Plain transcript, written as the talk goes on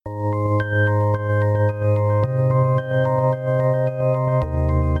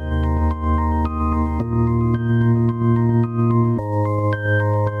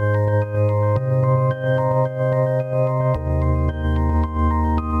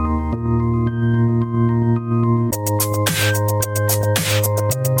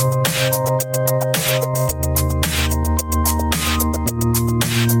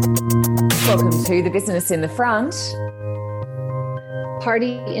to the Business in the Front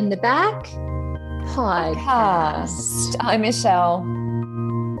Party in the Back podcast. I'm Michelle.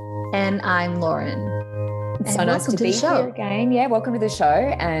 And I'm Lauren. It's so nice to be here again. Yeah, welcome to the show.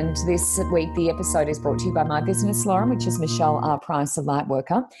 And this week, the episode is brought to you by my business, Lauren, which is Michelle R. Price, a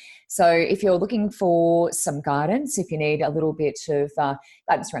Lightworker. So if you're looking for some guidance, if you need a little bit of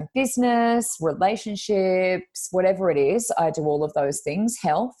guidance around business, relationships, whatever it is, I do all of those things,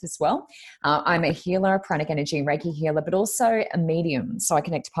 health as well. I'm a healer, pranic energy and Reiki healer, but also a medium. So I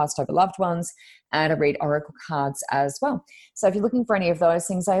connect to past over loved ones and I read oracle cards as well. So if you're looking for any of those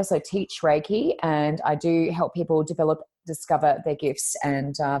things, I also teach Reiki and I do help people discover their gifts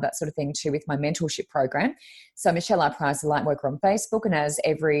and that sort of thing too with my mentorship program. So Michelle R. Price, a Lightworker on Facebook. And as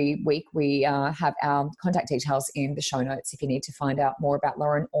every week, we have our contact details in the show notes if you need to find out more about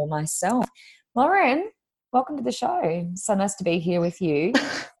Lauren or myself. Lauren, welcome to the show. So nice to be here with you,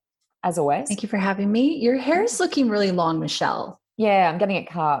 as always. Thank you for having me. Your hair is looking really long, Michelle. Yeah, I'm getting it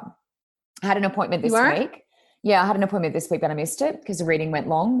cut. I had an appointment this week. Yeah, I had an appointment this week, but I missed it because the reading went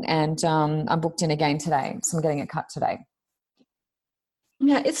long and I'm booked in again today. So I'm getting it cut today.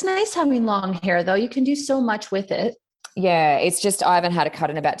 Yeah, it's nice having long hair, though. You can do so much with it. Yeah, it's just I haven't had a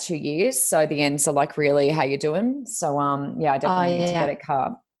cut in about 2 years. So the ends are like, really, how you doing? So, I definitely need to get it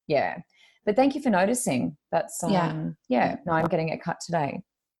cut. Yeah. But thank you for noticing. That's, no, I'm getting it cut today.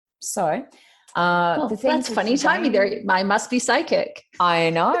 So... that's funny timing there. I must be psychic. I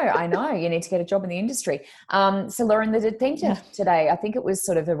know. You need to get a job in the industry. So Lauren, the theme today, I think it was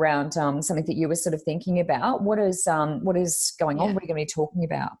sort of around something that you were sort of thinking about. What is going on? What are you going to be talking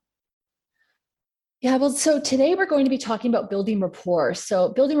about? Yeah, well, so today we're going to be talking about building rapport.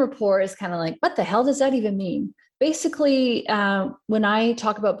 So building rapport is kind of like, what the hell does that even mean? Basically, when I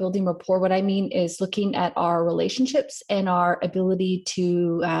talk about building rapport, what I mean is looking at our relationships and our ability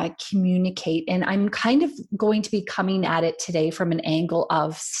to communicate. And I'm kind of going to be coming at it today from an angle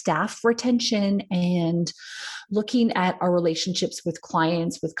of staff retention and looking at our relationships with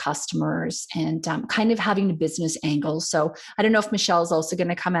clients, with customers, and kind of having a business angle. So I don't know if Michelle is also going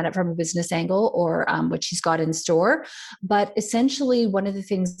to come at it from a business angle or what she's got in store. But essentially, one of the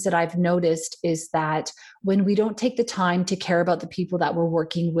things that I've noticed is that when we don't take the time to care about the people that we're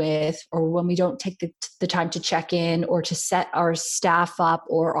working with, or when we don't take the time to check in or to set our staff up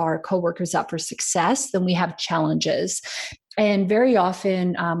or our coworkers up for success, then we have challenges. And very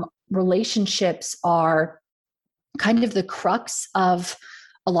often relationships are kind of the crux of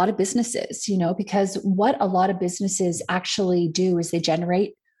a lot of businesses, because what a lot of businesses actually do is they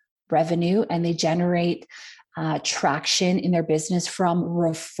generate revenue and they generate traction in their business from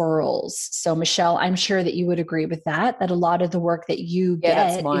referrals. So Michelle, I'm sure that you would agree with that a lot of the work that you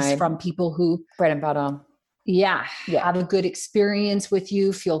get is from people who bread and butter. Yeah, have a good experience with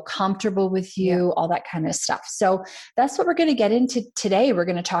you, feel comfortable with you, all that kind of stuff. So that's what we're going to get into today. We're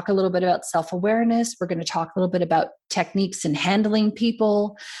going to talk a little bit about self-awareness. We're going to talk a little bit about techniques in handling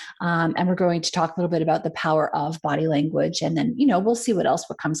people. And we're going to talk a little bit about the power of body language. And then, we'll see what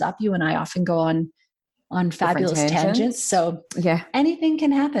comes up. You and I often go on fabulous tangents. So anything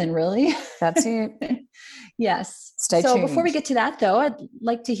can happen, really. That's it. Yes. Stay tuned. So before we get to that, though, I'd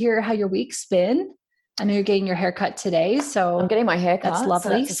like to hear how your week's been. I know you're getting your haircut today, so I'm getting my haircut. That's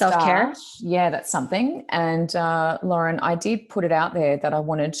lovely. So self-care. Yeah, that's something. And Lauren, I did put it out there that I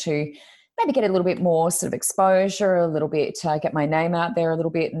wanted to maybe get a little bit more sort of exposure, a little bit get my name out there a little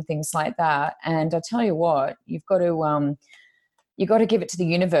bit and things like that. And I tell you what, you've got to give it to the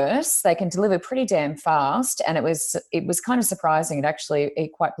universe. They can deliver pretty damn fast. And it was kind of surprising.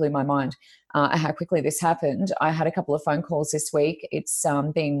 It quite blew my mind how quickly this happened. I had a couple of phone calls this week. It's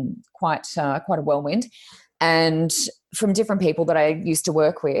been quite a whirlwind, and from different people that I used to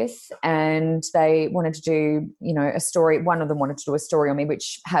work with, and they wanted to do, a story. One of them wanted to do a story on me,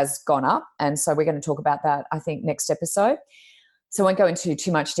 which has gone up. And so we're going to talk about that, I think, next episode. So I won't go into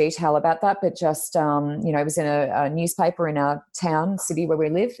too much detail about that, but just, it was in a newspaper in our city where we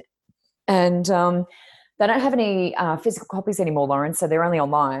live. And they don't have any physical copies anymore, Lauren, so they're only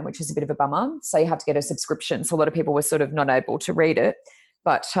online, which is a bit of a bummer. So you have to get a subscription. So a lot of people were sort of not able to read it.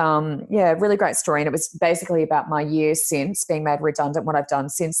 But, really great story. And it was basically about my year since being made redundant, what I've done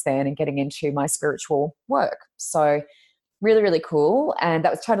since then and getting into my spiritual work. So really, really cool. And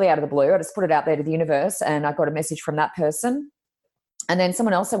that was totally out of the blue. I just put it out there to the universe and I got a message from that person. And then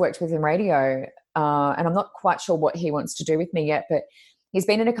someone else I worked with in radio, and I'm not quite sure what he wants to do with me yet, but he's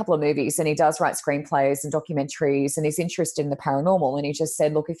been in a couple of movies and he does write screenplays and documentaries and he's interested in the paranormal. And he just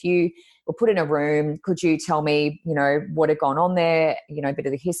said, look, if you were put in a room, could you tell me, what had gone on there, a bit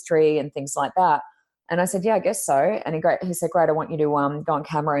of the history and things like that. And I said, yeah, I guess so. And he said, great, I want you to go on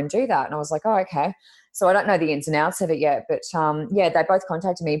camera and do that. And I was like, oh, okay. So I don't know the ins and outs of it yet, but yeah, they both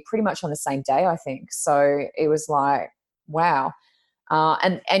contacted me pretty much on the same day, I think. So it was like, wow.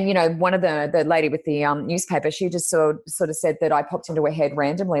 And you know, one of the lady with the newspaper, she just sort of said that I popped into her head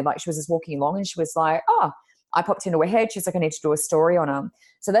randomly. Like she was just walking along and she was like, oh, I popped into her head. She's like, I need to do a story on them.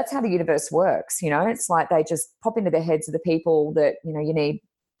 So that's how the universe works. You know, it's like they just pop into the heads of the people that, you know, you need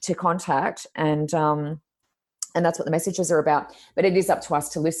to contact. And that's what the messages are about. But it is up to us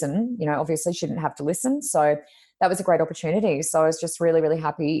to listen. You know, obviously she didn't have to listen. So that was a great opportunity. So I was just really, really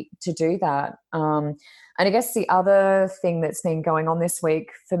happy to do that. And I guess the other thing that's been going on this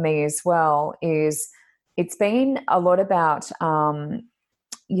week for me as well is it's been a lot about,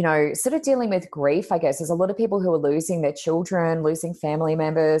 you know, sort of dealing with grief, I guess. There's a lot of people who are losing their children, losing family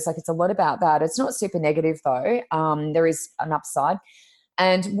members. Like it's a lot about that. It's not super negative though. There is an upside.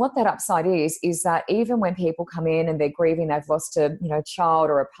 And what that upside is that even when people come in and they're grieving, they've lost a, you know,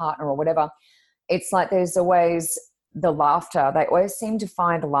 child or a partner or whatever, it's like there's always the laughter. They always seem to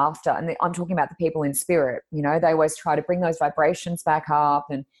find laughter. And I'm talking about the people in spirit, you know, they always try to bring those vibrations back up.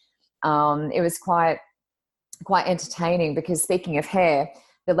 And it was quite entertaining because speaking of hair,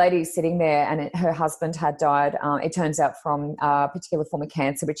 the lady sitting there and her husband had died, it turns out from a particular form of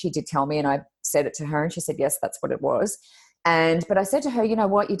cancer, which she did tell me. And I said it to her and she said, yes, that's what it was. But I said to her, you know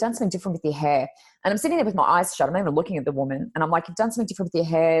what, you've done something different with your hair. And I'm sitting there with my eyes shut. I'm not even looking at the woman. And I'm like, you've done something different with your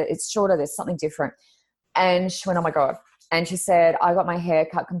hair. It's shorter. There's something different. And she went, oh my God. And she said, I got my hair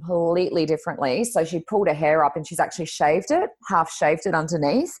cut completely differently. So she pulled her hair up and she's actually shaved it, half shaved it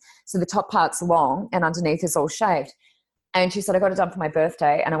underneath. So the top part's long and underneath is all shaved. And she said, I got it done for my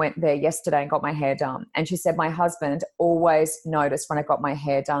birthday. And I went there yesterday and got my hair done. And she said, my husband always noticed when I got my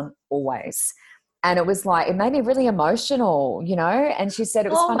hair done, always. And it was like, it made me really emotional, you know? And she said it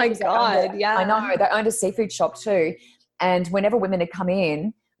was oh funny. My God, yeah. I know. They owned a seafood shop too. And whenever women had come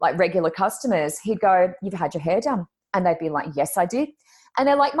in, like regular customers, he'd go, you've had your hair done. And they'd be like, yes, I did. And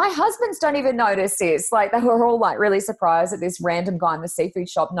they're like, my husbands don't even notice this. Like they were all like really surprised that this random guy in the seafood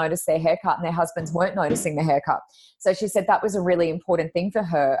shop noticed their haircut and their husbands weren't noticing the haircut. So she said that was a really important thing for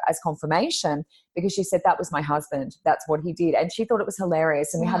her as confirmation because she said that was my husband. That's what he did. And she thought it was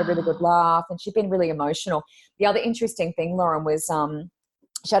hilarious and we had a really good laugh and she'd been really emotional. The other interesting thing, Lauren, was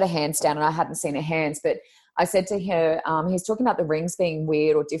she had her hands down and I hadn't seen her hands, but I said to her, he's talking about the rings being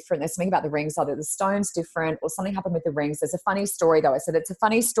weird or different. There's something about the rings, either the stone's different or something happened with the rings. There's a funny story though. I said, it's a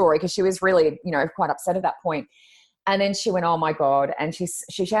funny story because she was really, you know, quite upset at that point. And then she went, oh my God. And she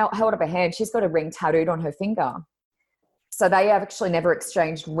held up her hand. She's got a ring tattooed on her finger. So they have actually never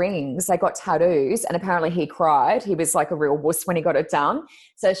exchanged rings. They got tattoos and apparently he cried. He was like a real wuss when he got it done.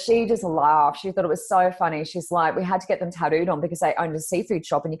 So she just laughed. She thought it was so funny. She's like, we had to get them tattooed on because they own a seafood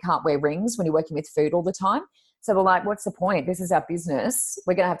shop and you can't wear rings when you're working with food all the time. So we're like, what's the point? This is our business.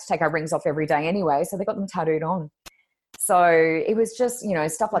 We're going to have to take our rings off every day anyway. So they got them tattooed on. So it was just, you know,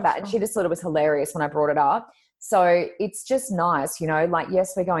 stuff like that. And she just thought it was hilarious when I brought it up. So it's just nice, you know, like,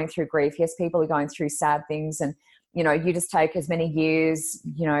 yes, we're going through grief. Yes, people are going through sad things and, you know, you just take as many years,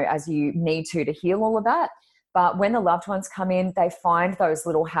 you know, as you need to heal all of that. But when the loved ones come in, they find those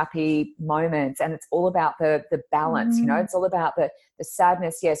little happy moments and it's all about the balance, you know, it's all about the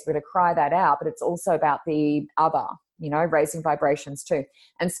sadness. Yes, we're going to cry that out, but it's also about the other, you know, raising vibrations too.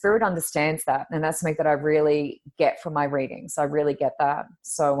 And spirit understands that. And that's something that I really get from my readings. I really get that.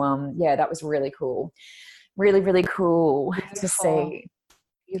 So, yeah, that was really cool. Really, really cool to see.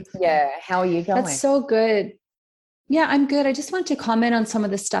 Beautiful. Yeah. How are you going? That's so good. Yeah, I'm good. I just wanted to comment on some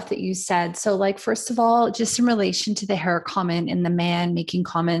of the stuff that you said. So like, first of all, just in relation to the hair comment and the man making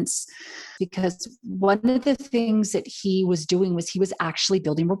comments, because one of the things that he was doing was he was actually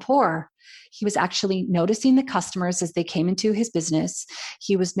building rapport. He was actually noticing the customers as they came into his business.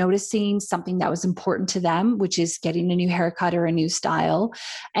 He was noticing something that was important to them, which is getting a new haircut or a new style.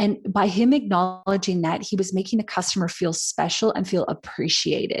 And by him acknowledging that, he was making the customer feel special and feel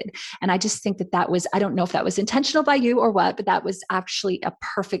appreciated. And I just think that was, I don't know if that was intentional by you or what, but that was actually a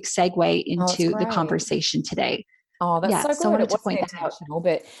perfect segue into the conversation today. Oh, that's so good. So I wanted to point that intentional,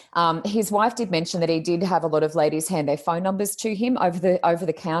 but his wife did mention that he did have a lot of ladies hand their phone numbers to him over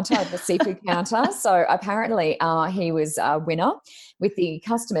the counter, over the seafood counter. So apparently he was a winner with the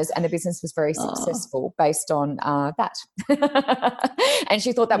customers and the business was very successful based on that. And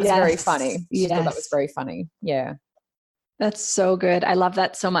she thought that was very funny. She thought that was very funny. Yeah. That's so good. I love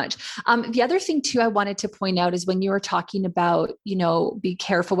that so much. The other thing too, I wanted to point out is when you were talking about, you know, be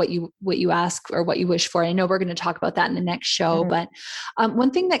careful what you ask or what you wish for. I know we're going to talk about that in the next show, but one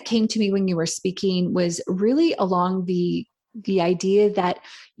thing that came to me when you were speaking was really along the the idea that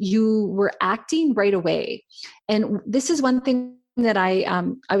you were acting right away. And this is one thing that I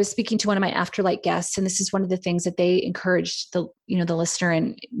was speaking to one of my Afterlight guests, and this is one of the things that they encouraged the listener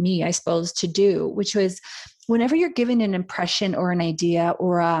and me, I suppose, to do, which was whenever you're given an impression or an idea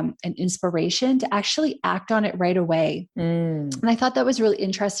or an inspiration, to actually act on it right away. And I thought that was really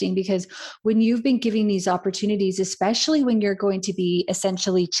interesting, because when you've been giving these opportunities, especially when you're going to be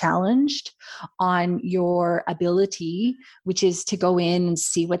essentially challenged on your ability, which is to go in and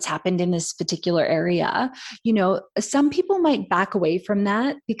see what's happened in this particular area, some people might back away from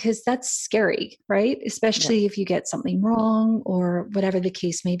that because that's scary, right? Especially if you get something wrong or whatever the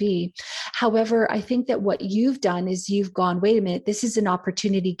case may be. However, I think that what you've done is you've gone, wait a minute, this is an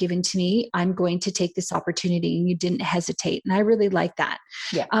opportunity given to me. I'm going to take this opportunity. And you didn't hesitate. And I really like that.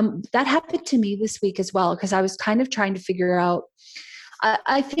 Yeah. That happened to me this week as well, because I was kind of trying to figure out,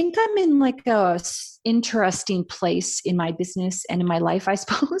 I think I'm in like a interesting place in my business and in my life, I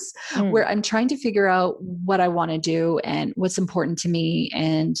suppose, where I'm trying to figure out what I want to do and what's important to me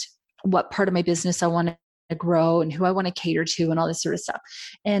and what part of my business I want to grow and who I want to cater to and all this sort of stuff.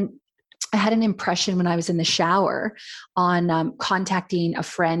 And I had an impression when I was in the shower on contacting a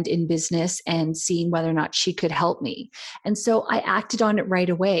friend in business and seeing whether or not she could help me. And so I acted on it right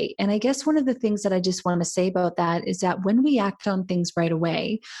away. And I guess one of the things that I just want to say about that is that when we act on things right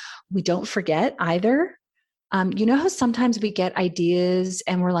away, we don't forget either. You know how sometimes we get ideas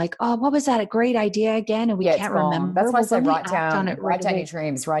and we're like, oh, what was that? A great idea again? And we can't remember. That's why I say write down your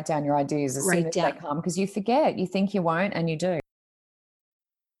dreams, write down your ideas as soon as they come, because you forget, you think you won't, and you do.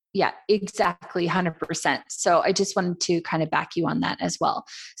 Yeah, exactly. 100%. So I just wanted to kind of back you on that as well.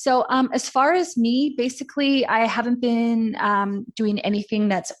 So as far as me, basically, I haven't been doing anything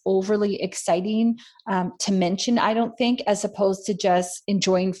that's overly exciting to mention, I don't think, as opposed to just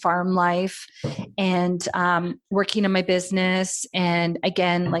enjoying farm life and working on my business. And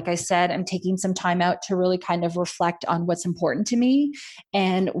again, like I said, I'm taking some time out to really kind of reflect on what's important to me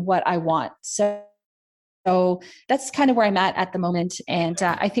and what I want. So that's kind of where I'm at the moment. And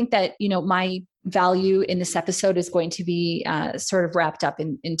I think that, my value in this episode is going to be sort of wrapped up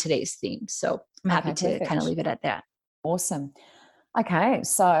in today's theme. So I'm happy to kind of leave it at that. Awesome. Okay.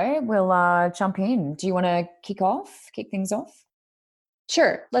 So we'll jump in. Do you want to kick things off?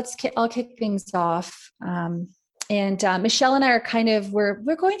 Sure. I'll kick things off. And Michelle and I are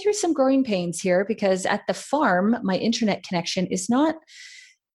we're going through some growing pains here, because at the farm, my internet connection is not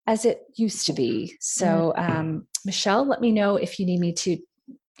as it used to be. So, Michelle, let me know if you need me to,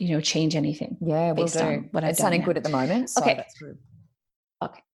 change anything. Yeah, we'll do. It's sounding good at the moment. So okay. That's good.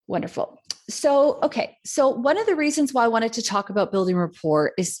 Okay. Wonderful. So one of the reasons why I wanted to talk about building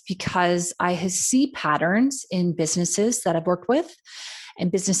rapport is because I see patterns in businesses that I've worked with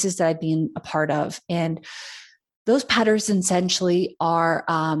and businesses that I've been a part of. And those patterns essentially are,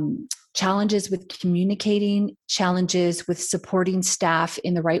 challenges with communicating, challenges with supporting staff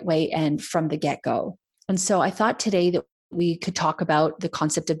in the right way and from the get-go. And so I thought today that we could talk about the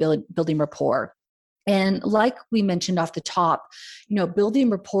concept of building rapport. And like we mentioned off the top,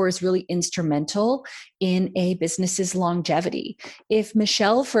 building rapport is really instrumental in a business's longevity. If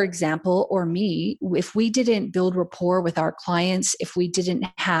Michelle, for example, or me, if we didn't build rapport with our clients, if we didn't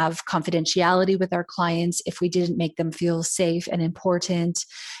have confidentiality with our clients, if we didn't make them feel safe and important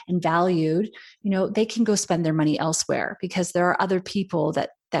and valued, they can go spend their money elsewhere, because there are other people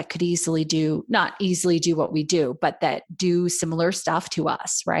that could not easily do what we do, but that do similar stuff to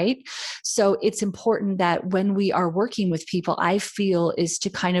us, right? So it's important that when we are working with people, I feel, is to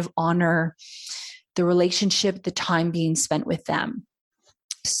kind of honor the relationship, the time being spent with them.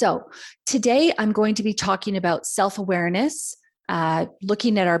 So today I'm going to be talking about self-awareness,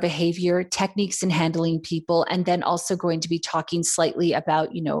 looking at our behavior, techniques in handling people, and then also going to be talking slightly about,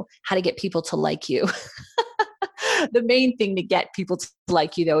 how to get people to like you. The main thing to get people to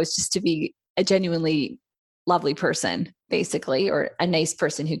like you, though, is just to be a genuinely lovely person, basically, or a nice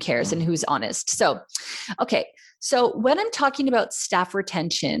person who cares and who's honest. So when I'm talking about staff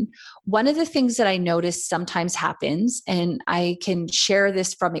retention, one of the things that I notice sometimes happens, and I can share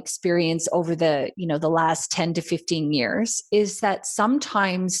this from experience over the last 10 to 15 years, is that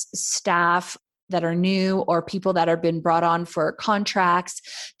sometimes staff that are new or people that have been brought on for contracts,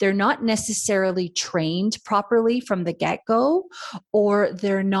 they're not necessarily trained properly from the get-go, or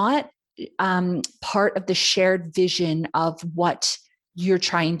they're not part of the shared vision of what you're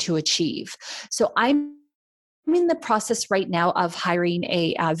trying to achieve. So I'm in the process right now of hiring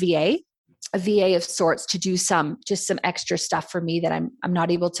a VA of sorts to do some extra stuff for me that I'm not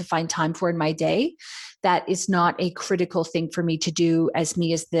able to find time for in my day. that is not a critical thing for me to do as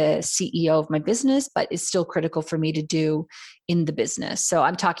me as the CEO of my business, but is still critical for me to do in the business. So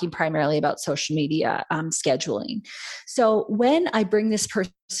I'm talking primarily about social media scheduling. So when I bring this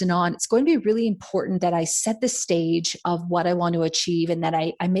person on, it's going to be really important that I set the stage of what I want to achieve and that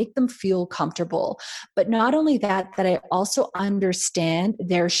I make them feel comfortable. But not only that, that I also understand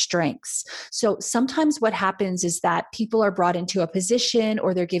their strengths. So sometimes what happens is that people are brought into a position,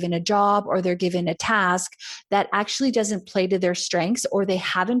 or they're given a job, or they're given a task that actually doesn't play to their strengths, or they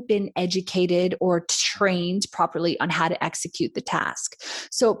haven't been educated or trained properly on how to execute the task.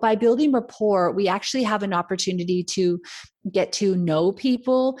 So by building rapport, we actually have an opportunity to get to know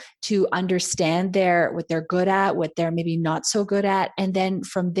people, to understand what they're good at, what they're maybe not so good at. And then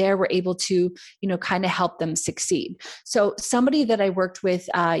from there, we're able to, kind of help them succeed. So somebody that I worked with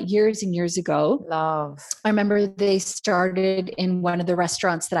years and years ago, I remember they started in one of the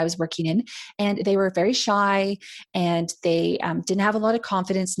restaurants that I was working in, and they were very shy, and they didn't have a lot of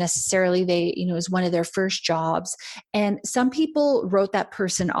confidence necessarily. It was one of their first jobs. And some people wrote that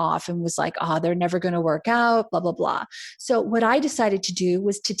person off and was like, they're never going to work out, blah, blah, blah. So what I decided to do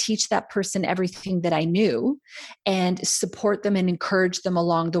was to teach that person everything that I knew and support them and encourage them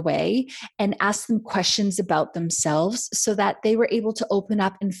along the way and ask them questions about themselves so that they were able to open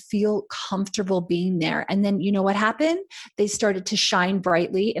up and feel comfortable being there. And then you know what happened? They started to shine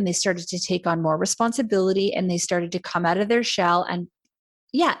brightly, and they started to take on more responsibility, and they started to come out of their shell. And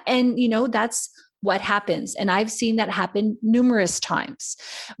that's what happens. And I've seen that happen numerous times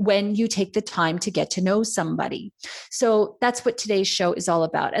when you take the time to get to know somebody. So that's what today's show is all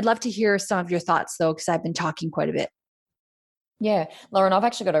about. I'd love to hear some of your thoughts, though, because I've been talking quite a bit. Yeah, Lauren, I've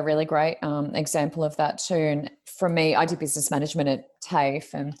actually got a really great example of that too. And for me, I did business management at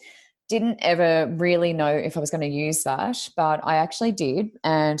TAFE and didn't ever really know if I was going to use that, but I actually did.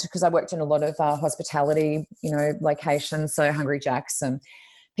 And because I worked in a lot of hospitality, locations, so Hungry Jack's and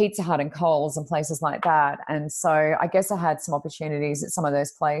Pizza Hut and Coles and places like that. And so I guess I had some opportunities at some of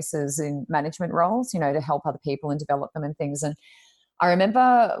those places in management roles, to help other people and develop them and things. And I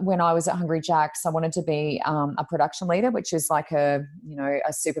remember when I was at Hungry Jack's, I wanted to be a production leader, which is like a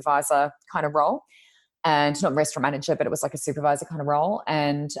supervisor kind of role, and not restaurant manager, but it was like a supervisor kind of role.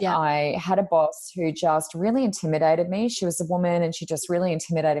 And I had a boss who just really intimidated me. She was a woman, and she just really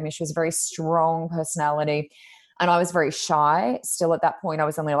intimidated me. She was a very strong personality. And I was very shy still at that point. I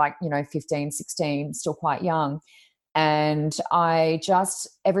was only 15, 16, still quite young. And I just,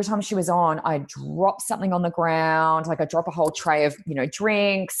 every time she was on, I'd drop something on the ground, like I'd drop a whole tray of,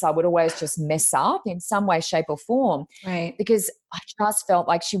 drinks. I would always just mess up in some way, shape or form. Right. Because I just felt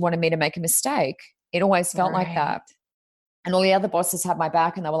like she wanted me to make a mistake. It always felt like that. And all the other bosses had my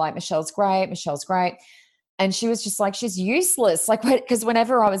back, and they were like, Michelle's great. Michelle's great. And she was just like, she's useless. Because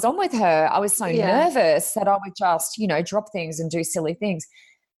whenever I was on with her, I was so nervous that I would just, drop things and do silly things.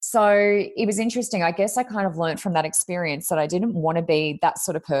 So it was interesting. I guess I kind of learned from that experience that I didn't want to be that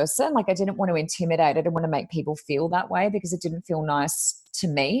sort of person. I didn't want to intimidate. I didn't want to make people feel that way because it didn't feel nice to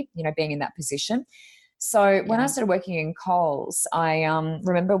me, being in that position. So when I started working in Coles, I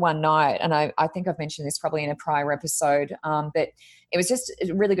remember one night, and I think I've mentioned this probably in a prior episode, but it was just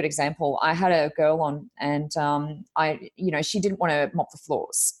a really good example. I had a girl on, and she didn't want to mop the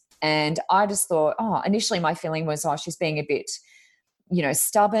floors. And I just thought, initially my feeling was, she's being a bit,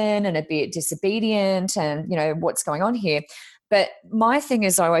 stubborn and a bit disobedient, and, what's going on here. But my thing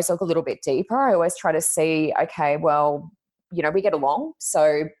is, I always look a little bit deeper. I always try to see, okay, well, we get along.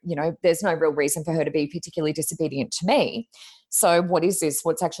 So, there's no real reason for her to be particularly disobedient to me. So what is this?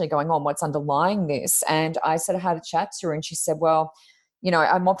 What's actually going on? What's underlying this? And I sort of had a chat to her, and she said, well,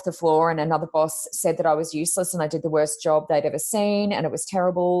 I mopped the floor, and another boss said that I was useless and I did the worst job they'd ever seen, and it was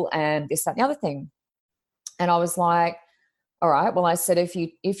terrible, and this, that, and the other thing. And I was like, all right, well, I said, if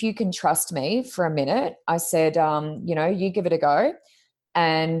you can trust me for a minute, I said, you give it a go.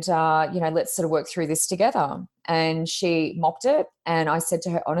 And, let's sort of work through this together. And she mopped it. And I said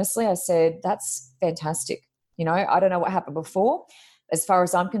to her, honestly, I said, that's fantastic. I don't know what happened before. As far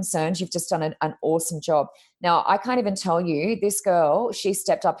as I'm concerned, you've just done an awesome job. Now, I can't even tell you, this girl, she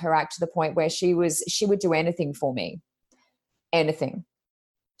stepped up her act to the point where she would do anything for me. Anything.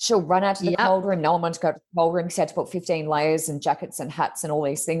 She'll run out to the cold room. No one wanted to go to the cold room. She had to put 15 layers and jackets and hats and all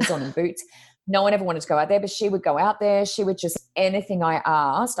these things on and boots. No one ever wanted to go out there, but she would go out there. She would just, anything I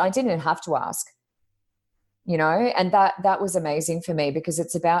asked, I didn't even have to ask, and that was amazing for me, because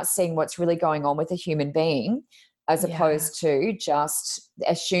it's about seeing what's really going on with a human being, as opposed to just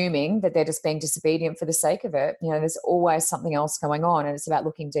assuming that they're just being disobedient for the sake of it. There's always something else going on, and it's about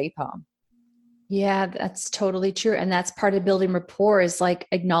looking deeper. Yeah, that's totally true. And that's part of building rapport is like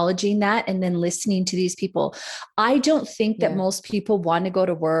acknowledging that and then listening to these people. I don't think that Yeah. most people want to go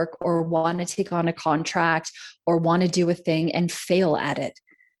to work or want to take on a contract or want to do a thing and fail at it.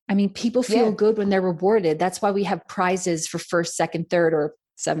 I mean, people feel Yeah. good when they're rewarded. That's why we have prizes for first, second, third, or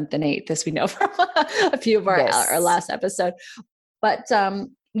seventh and eighth, as we know from a few of our Yes. last episode. But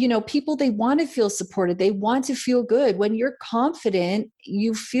people, they want to feel supported. They want to feel good. When you're confident,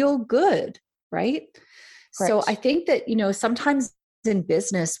 you feel good, right? So I Correct. think that, sometimes in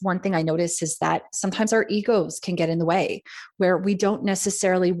business, one thing I notice is that sometimes our egos can get in the way, where we don't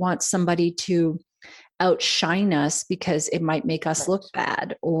necessarily want somebody to outshine us because it might make us look Correct.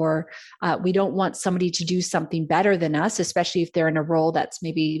 bad, or we don't want somebody to do something better than us, especially if they're in a role that's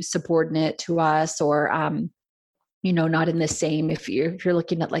maybe subordinate to us, or not in the same, if you're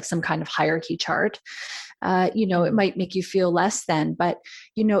looking at like some kind of hierarchy chart, it Mm. might make you feel less than. But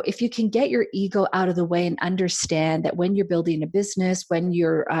if you can get your ego out of the way and understand that when you're building a business, when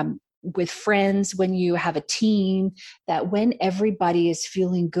you're with friends, when you have a team, that when everybody is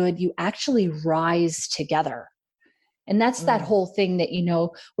feeling good, you actually rise together. And that's that Mm. whole thing that,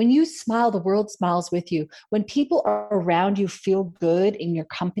 when you smile, the world smiles with you. When people around you feel good in your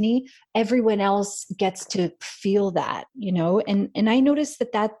company, everyone else gets to feel that, and I noticed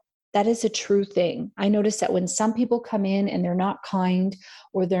that is a true thing. I notice that when some people come in and they're not kind,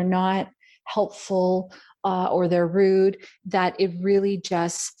 or they're not helpful, or they're rude, that it really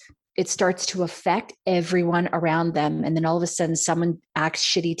just it starts to affect everyone around them. And then all of a sudden someone acts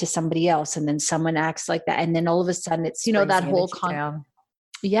shitty to somebody else, and then someone acts like that. And then all of a sudden it's, Just brings that the whole energy down.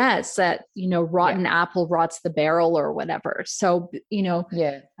 yeah, it's that, Yeah. rotten apple rots the barrel or whatever. So,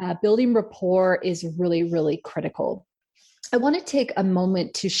 Yeah. building rapport is really, really critical. I want to take a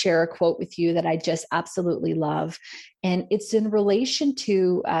moment to share a quote with you that I just absolutely love. And it's in relation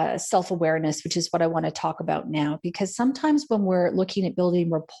to self awareness, which is what I want to talk about now. Because sometimes when we're looking at building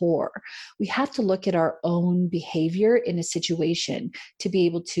rapport, we have to look at our own behavior in a situation to be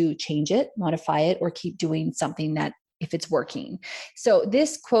able to change it, modify it, or keep doing something that if it's working. So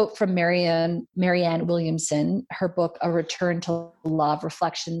this quote from Marianne Williamson, her book, A Return to Love,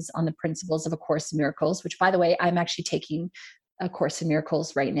 Reflections on the Principles of A Course in Miracles, which by the way, I'm actually taking A Course in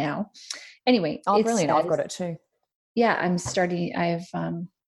Miracles right now. Anyway, Oh, it brilliant. I've says, got it too. yeah, I'm starting. Have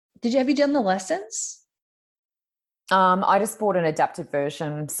you done the lessons? I just bought an adapted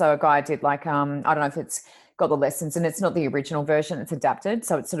version. So a guy did like, I don't know if it's got the lessons, and it's not the original version, it's adapted.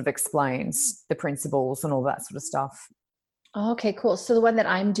 So it sort of explains the principles and all that sort of stuff. Okay, cool. So the one that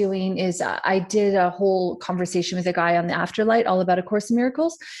I'm doing is I did a whole conversation with a guy on the Afterlight all about A Course in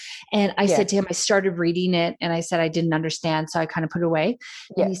Miracles. And I Yeah. said to him, I started reading it and I said I didn't understand. So I kind of put it away.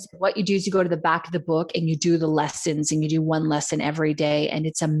 And Yeah. he said, what you do is you go to the back of the book and you do the lessons, and you do one lesson every day. And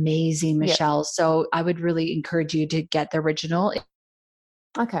it's amazing, Yeah. Michelle. So I would really encourage you to get the original.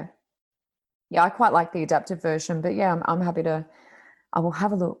 Okay. Yeah, I quite like the adapted version, but yeah, I'm happy to, I will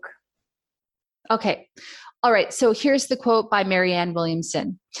have a look. Okay. All right. So here's the quote by Marianne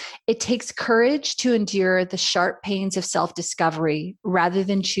Williamson. It takes courage to endure the sharp pains of self discovery rather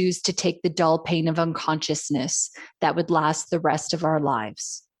than choose to take the dull pain of unconsciousness that would last the rest of our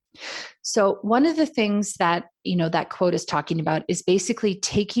lives. So, one of the things that, that quote is talking about is basically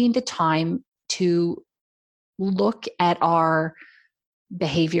taking the time to look at our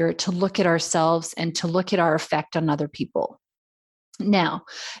behavior, to look at ourselves, and to look at our effect on other people. Now,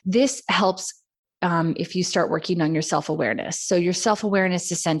 this helps if you start working on your self awareness. So, your self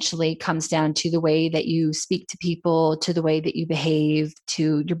awareness essentially comes down to the way that you speak to people, to the way that you behave,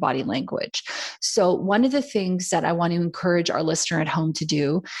 to your body language. So, one of the things that I want to encourage our listener at home to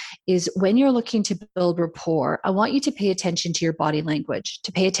do is when you're looking to build rapport, I want you to pay attention to your body language,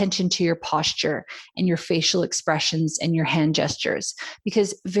 to pay attention to your posture and your facial expressions and your hand gestures,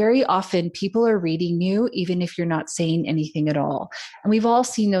 because very often people are reading you, even if you're not saying anything at all. And we've all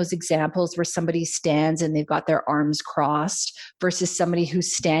seen those examples where somebody stands and they've got their arms crossed versus somebody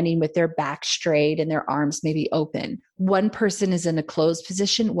who's standing with their back straight and their arms maybe open. One person is in a closed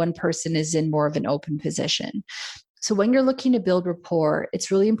position, one person is in more of an open position. So when you're looking to build rapport,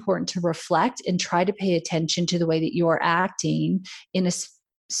 it's really important to reflect and try to pay attention to the way that you're acting in a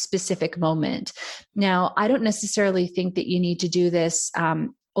specific moment. Now, I don't necessarily think that you need to do this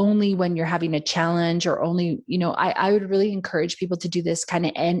only when you're having a challenge, or only, I would really encourage people to do this kind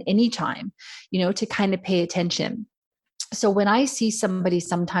of anytime, to kind of pay attention. So when I see somebody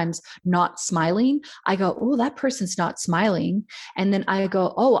sometimes not smiling, I go, oh, that person's not smiling. And then I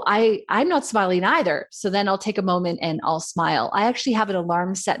go, oh, I'm not smiling either. So then I'll take a moment and I'll smile. I actually have an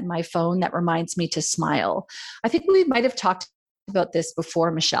alarm set in my phone that reminds me to smile. I think we might have talked about this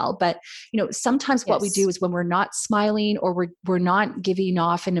before, Michelle, but sometimes what we do is when we're not smiling or we're not giving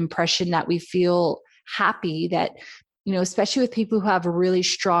off an impression that we feel happy, that especially with people who have really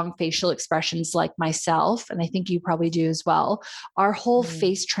strong facial expressions like myself, and I think you probably do as well, our whole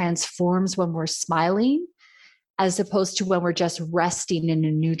face transforms when we're smiling, as opposed to when we're just resting in a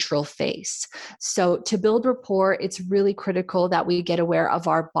neutral face. So to build rapport, it's really critical that we get aware of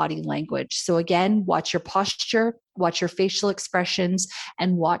our body language. So again, watch your posture, watch your facial expressions,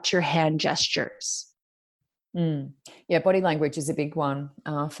 and watch your hand gestures. Yeah, body language is a big one.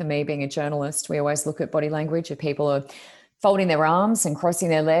 For me, being a journalist, we always look at body language. If people are folding their arms and crossing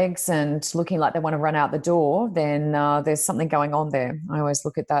their legs and looking like they want to run out the door, then there's something going on there. I always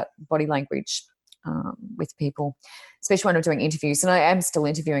look at that body language with people, especially when I'm doing interviews, and I am still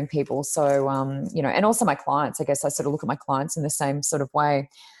interviewing people. So, and also my clients, I guess I sort of look at my clients in the same sort of way.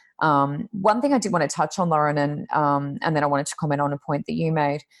 One thing I did want to touch on, Lauren, and then I wanted to comment on a point that you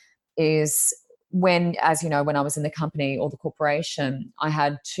made is when, as you know, when I was in the company or the corporation, I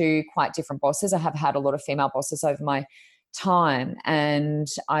had two quite different bosses. I have had a lot of female bosses over my time, and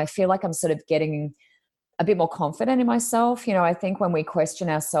I feel like I'm sort of getting a bit more confident in myself. I think when we question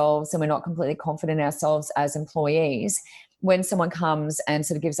ourselves and we're not completely confident in ourselves as employees, when someone comes and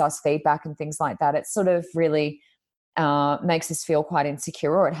sort of gives us feedback and things like that, it sort of really makes us feel quite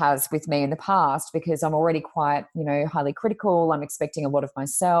insecure, or it has with me in the past, because I'm already quite, highly critical. I'm expecting a lot of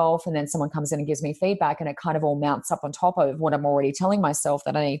myself, and then someone comes in and gives me feedback, and it kind of all mounts up on top of what I'm already telling myself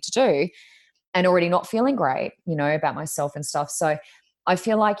that I need to do, and already not feeling great, about myself and stuff. So I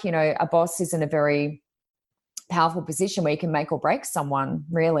feel like, a boss is in a very powerful position where you can make or break someone,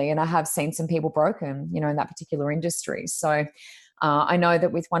 really. And I have seen some people broken, in that particular industry. So I know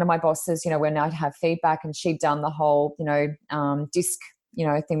that with one of my bosses, when I'd have feedback, and she'd done the whole, DISC,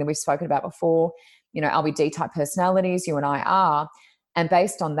 thing that we've spoken about before, are we D-type personalities? You and I are. And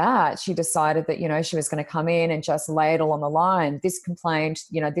based on that, she decided that, she was going to come in and just lay it all on the line. This complaint,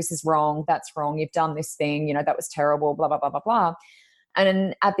 this is wrong, that's wrong, you've done this thing, that was terrible, blah, blah, blah, blah, blah. And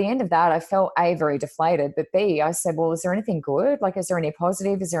then at the end of that, I felt A, very deflated, but B, I said, well, is there anything good? Like, is there any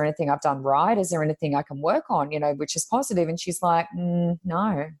positive? Is there anything I've done right? Is there anything I can work on, which is positive? And she's like,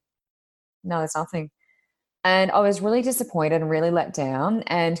 no, there's nothing. And I was really disappointed and really let down.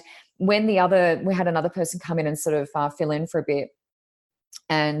 And when we had another person come in and sort of fill in for a bit,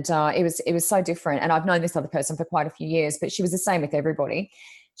 and it was so different. And I've known this other person for quite a few years, but she was the same with everybody.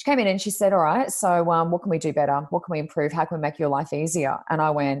 She came in and she said, all right, so what can we do better? What can we improve? How can we make your life easier? And I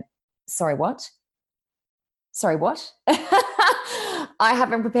went, sorry, what? I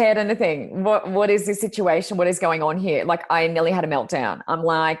haven't prepared anything. What is this situation? What is going on here? Like, I nearly had a meltdown. I'm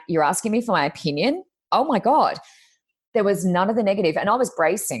like, you're asking me for my opinion? Oh my God. There was none of the negative. And I was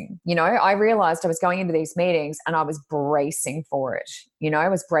bracing, I realized I was going into these meetings and I was bracing for it. I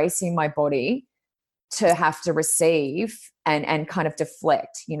was bracing my body to have to receive and kind of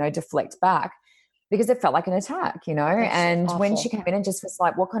deflect back, because it felt like an attack, That's and awful. When she came in and just was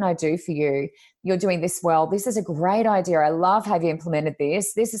like, what can I do for you? You're doing this well. This is a great idea. I love how you implemented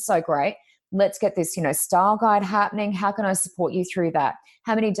this. This is so great. Let's get this, style guide happening. How can I support you through that?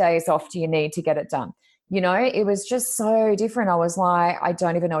 How many days off do you need to get it done? It was just so different. I was like, I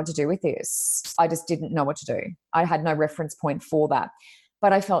don't even know what to do with this. I just didn't know what to do. I had no reference point for that.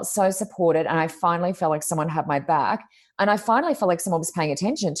 But I felt so supported, and I finally felt like someone had my back. And I finally felt like someone was paying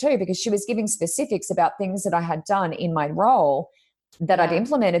attention too, because she was giving specifics about things that I had done in my role that I'd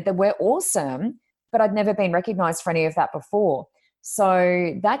implemented that were awesome, but I'd never been recognized for any of that before.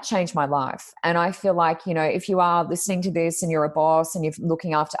 So that changed my life. And I feel like, if you are listening to this and you're a boss and you're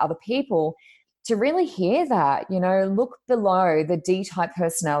looking after other people, to really hear that, look below the D-type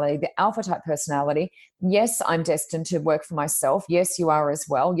personality, the alpha-type personality. Yes, I'm destined to work for myself. Yes, you are as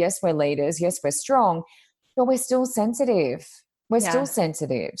well. Yes, we're leaders. Yes, we're strong, but we're still sensitive. Still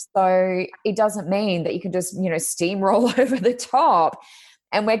sensitive. So it doesn't mean that you can just, steamroll over the top,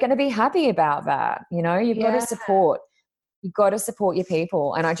 and we're going to be happy about that. You've got to support. You've got to support your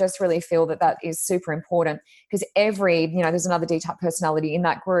people. And I just really feel that is super important, because there's another D-type personality in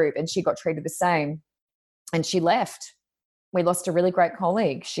that group, and she got treated the same, and she left. We lost a really great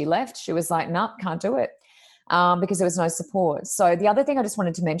colleague. She left. She was like, no, can't do it, because there was no support. So the other thing I just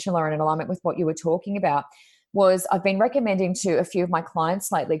wanted to mention, Lauren, in alignment with what you were talking about, was I've been recommending to a few of my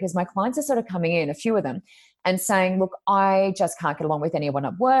clients lately, because my clients are sort of coming in, a few of them, and saying, look, I just can't get along with anyone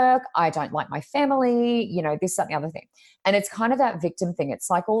at work. I don't like my family, this, that, and the other thing. And it's kind of that victim thing. It's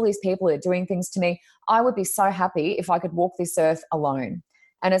like, all these people are doing things to me. I would be so happy if I could walk this earth alone.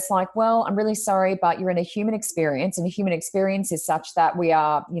 And it's like, well, I'm really sorry, but you're in a human experience, and a human experience is such that we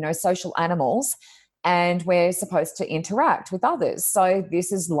are, social animals. and we're supposed to interact with others. So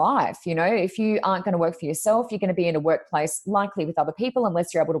this is life. If you aren't going to work for yourself, you're going to be in a workplace likely with other people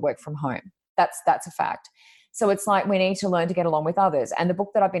unless you're able to work from home. That's a fact. So it's like we need to learn to get along with others. And the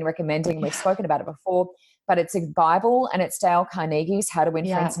book that I've been recommending, we've spoken about it before, but it's a Bible, and it's Dale Carnegie's How to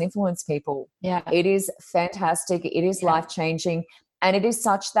Influence and Influence People. Yeah. It is fantastic. It is life-changing. And it is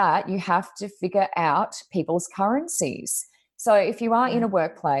such that you have to figure out people's currencies. So if you are in a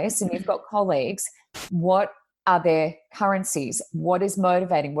workplace and you've got colleagues, what are their currencies? What is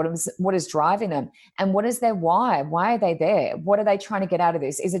motivating? What is driving them? And what is their why? Why are they there? What are they trying to get out of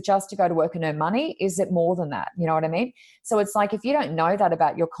this? Is it just to go to work and earn money? Is it more than that? You know what I mean? So it's like, if you don't know that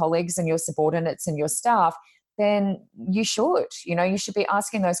about your colleagues and your subordinates and your staff, then you should be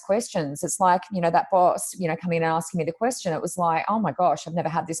asking those questions. It's like, that boss, coming in and asking me the question, it was like, oh my gosh, I've never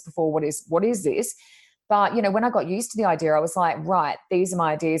had this before. What is this? But, when I got used to the idea, I was like, right, these are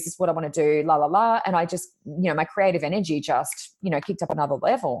my ideas. This is what I want to do, la, la, la. And I just, my creative energy just, kicked up another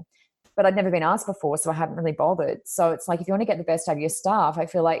level. But I'd never been asked before, so I hadn't really bothered. So it's like, if you want to get the best out of your staff, I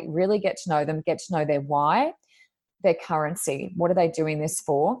feel like really get to know them, get to know their why, their currency. What are they doing this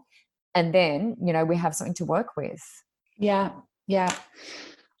for? And then, we have something to work with. Yeah. Yeah.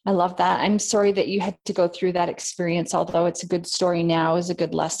 I love that. I'm sorry that you had to go through that experience, although it's a good story now, is a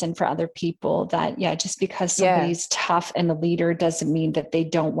good lesson for other people that, just because somebody's tough and a leader doesn't mean that they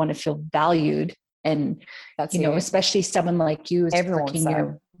don't want to feel valued. And, that's especially someone like you is working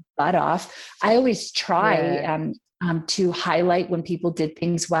your butt off. I always try to highlight when people did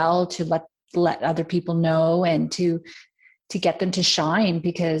things well, to let other people know, and to get them to shine,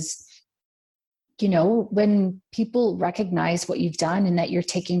 because when people recognize what you've done and that you're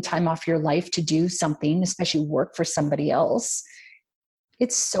taking time off your life to do something, especially work for somebody else,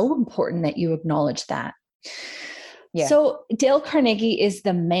 it's so important that you acknowledge that. Yeah. So Dale Carnegie is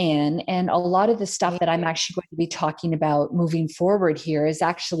the man, and a lot of the stuff that I'm actually going to be talking about moving forward here is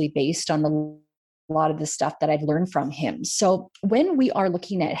actually based on a lot of the stuff that I've learned from him. So when we are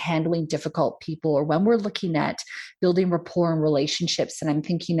looking at handling difficult people, or when we're looking at building rapport and relationships, and I'm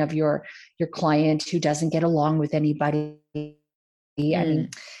thinking of your client who doesn't get along with anybody, I mean,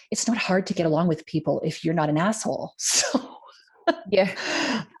 it's not hard to get along with people if you're not an asshole. So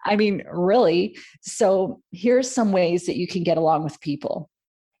I mean, really. So here's some ways that you can get along with people.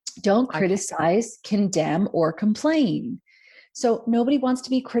 Don't criticize, condemn, or complain. So nobody wants to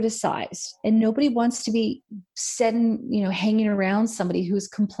be criticized, and nobody wants to be hanging around somebody who's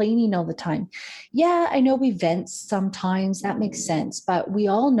complaining all the time. Yeah, I know we vent sometimes, that makes sense, but we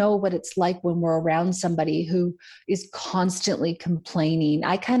all know what it's like when we're around somebody who is constantly complaining.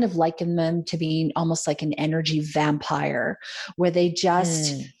 I kind of liken them to being almost like an energy vampire, where they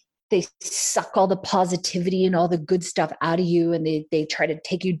just they suck all the positivity and all the good stuff out of you, and they try to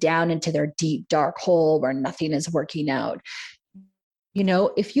take you down into their deep, dark hole where nothing is working out.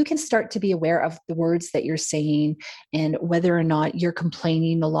 If you can start to be aware of the words that you're saying, and whether or not you're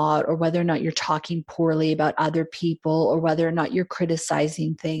complaining a lot, or whether or not you're talking poorly about other people, or whether or not you're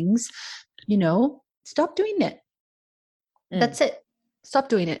criticizing things, stop doing it. That's it. Stop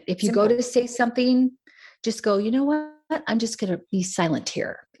doing it. If you go to say something, just go, you know what? I'm just going to be silent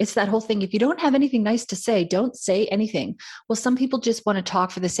here. It's that whole thing. If you don't have anything nice to say, don't say anything. Well, some people just want to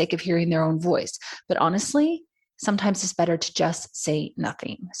talk for the sake of hearing their own voice. But honestly, sometimes it's better to just say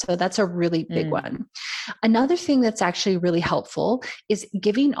nothing. So that's a really big one. Another thing that's actually really helpful is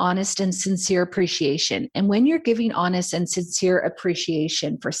giving honest and sincere appreciation. And when you're giving honest and sincere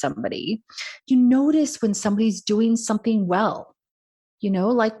appreciation for somebody, you notice when somebody's doing something well.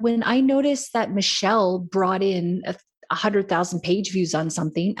 Like when I noticed that Michelle brought in 100,000 page views on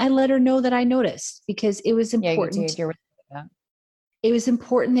something, I let her know that I noticed, because it was important. Yeah, you did. You're right about that. It was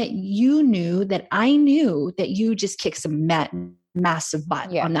important that you knew that I knew that you just kicked some massive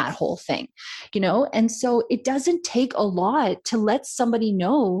butt on that whole thing, And so it doesn't take a lot to let somebody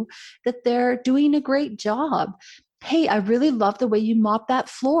know that they're doing a great job. Hey, I really love the way you mop that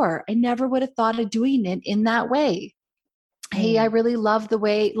floor. I never would have thought of doing it in that way. Hey, I really love the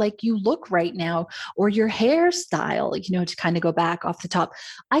way you look right now, or your hairstyle, to kind of go back off the top.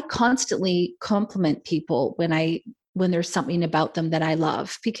 I constantly compliment people when there's something about them that I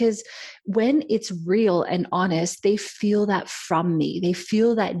love, because when it's real and honest, they feel that from me. They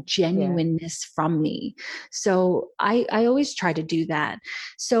feel that genuineness from me. So I always try to do that.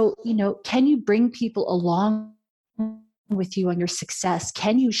 So, can you bring people along with you on your success?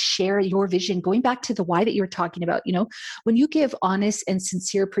 Can you share your vision? Going back to the why that you were talking about, when you give honest and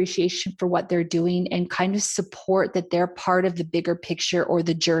sincere appreciation for what they're doing and kind of support that they're part of the bigger picture or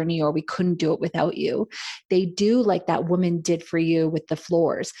the journey, or we couldn't do it without you. They do like that woman did for you with the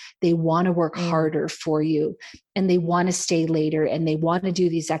floors. They want to work harder for you, and they want to stay later, and they want to do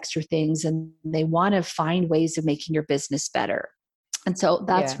these extra things, and they want to find ways of making your business better. And so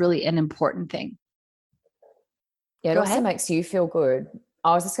that's really an important thing. Yeah, it also makes you feel good.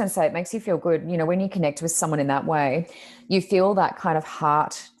 I was just going to say, it makes you feel good. When you connect with someone in that way, you feel that kind of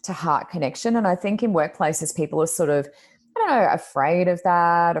heart to heart connection. And I think in workplaces, people are sort of, afraid of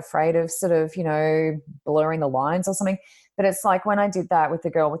that, afraid of sort of, blurring the lines or something. But it's like when I did that with the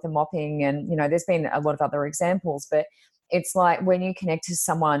girl with the mopping, and, there's been a lot of other examples, but it's like when you connect to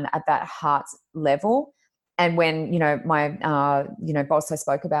someone at that heart level. And when, my, boss I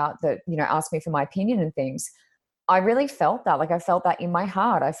spoke about that, asked me for my opinion and things, I really felt that. Like I felt that in my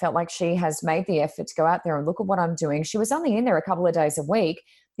heart. I felt like she has made the effort to go out there and look at what I'm doing. She was only in there a couple of days a week.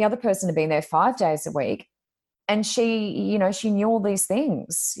 The other person had been there 5 days a week. And she, she knew all these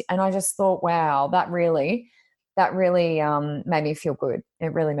things. And I just thought, wow, that really made me feel good.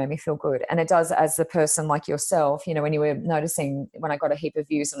 It really made me feel good. And it does as a person like yourself, when you were noticing when I got a heap of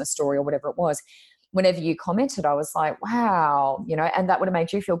views on a story or whatever it was, whenever you commented, I was like, wow, and that would have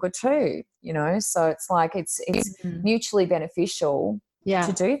made you feel good too, so it's like, it's mutually beneficial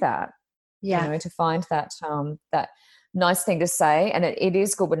to do that, to find that, that nice thing to say. And it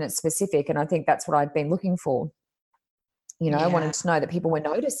is good when it's specific. And I think that's what I'd been looking for. I wanted to know that people were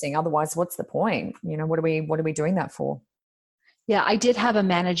noticing. Otherwise, what's the point? What are we doing that for? Yeah, I did have a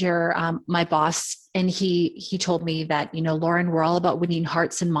manager, my boss, and he told me that, Lauren, we're all about winning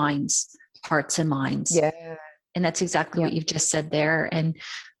hearts and minds. Yeah. And that's exactly what you've just said there. And,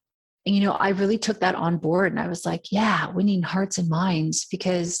 I really took that on board, and I was like, yeah, winning hearts and minds,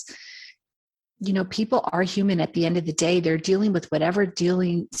 because, people are human at the end of the day. They're dealing with whatever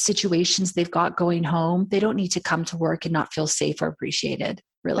situations they've got going home. They don't need to come to work and not feel safe or appreciated,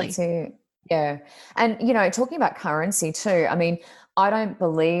 really. That's it. Yeah. And, talking about currency too, I mean, I don't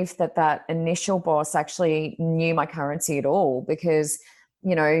believe that initial boss actually knew my currency at all, because,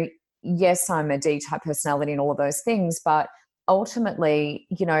 yes, I'm a D type personality and all of those things, but ultimately,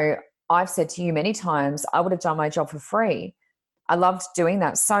 I've said to you many times, I would have done my job for free. I loved doing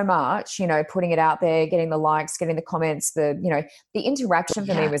that so much, putting it out there, getting the likes, getting the comments, the interaction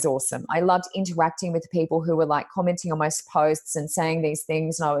for me was awesome. I loved interacting with the people who were like commenting on my posts and saying these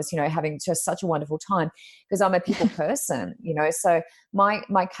things. And I was, having just such a wonderful time, because I'm a people person, so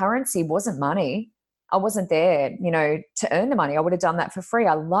my currency wasn't money. I wasn't there, to earn the money. I would have done that for free.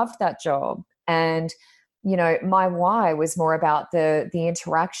 I loved that job. And, my why was more about the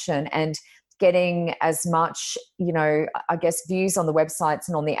interaction and getting as much, I guess, views on the websites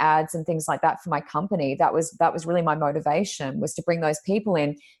and on the ads and things like that for my company. That was really my motivation, was to bring those people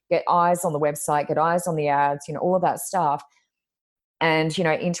in, get eyes on the website, get eyes on the ads, all of that stuff. And,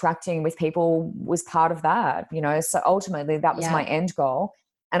 interacting with people was part of that, so ultimately that was my end goal.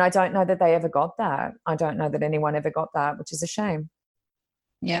 And I don't know that they ever got that. I don't know that anyone ever got that, which is a shame.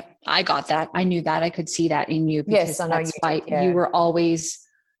 Yeah, I got that. I knew that. I could see that in you, because yes, I know that's why you were always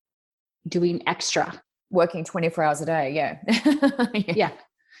doing extra. Working 24 hours a day. Yeah. Yeah.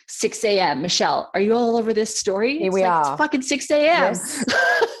 6 a.m. Michelle, are you all over this story? Here we are. It's fucking 6 a.m. Yes.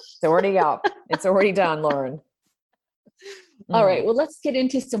 It's already up. It's already done, Lauren. All right. Well, let's get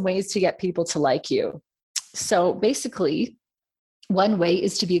into some ways to get people to like you. So basically, one way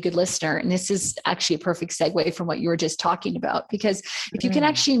is to be a good listener. And this is actually a perfect segue from what you were just talking about, because if you can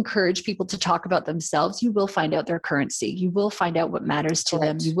actually encourage people to talk about themselves, you will find out their currency. You will find out what matters to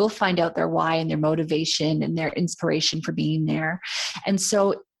them. You will find out their why and their motivation and their inspiration for being there. And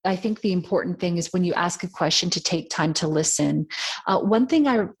so I think the important thing is when you ask a question to take time to listen. One thing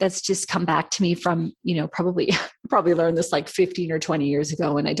that's just come back to me from, probably learned this like 15 or 20 years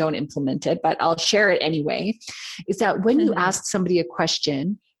ago, and I don't implement it, but I'll share it anyway, is that when you ask somebody a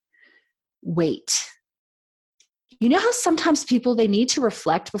question, wait. You know how sometimes people, they need to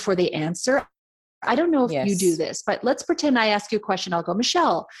reflect before they answer? I don't know if you do this, but let's pretend I ask you a question. I'll go,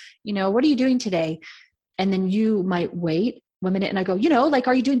 Michelle, what are you doing today? And then you might wait 1 minute and I go,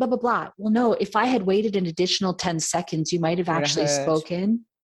 are you doing blah, blah, blah? Well, no, if I had waited an additional 10 seconds, you might have actually spoken.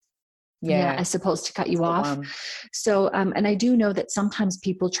 Yeah, I suppose to cut you off. So, and I do know that sometimes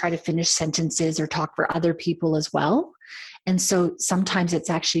people try to finish sentences or talk for other people as well. And so sometimes it's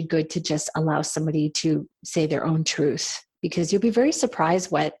actually good to just allow somebody to say their own truth, because you'll be very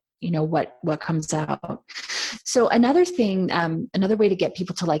surprised what what comes out. So another thing, another way to get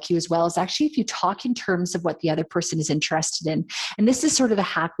people to like you as well is actually if you talk in terms of what the other person is interested in. And this is sort of a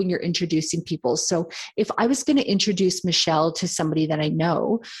hack when you're introducing people. So if I was going to introduce Michelle to somebody that I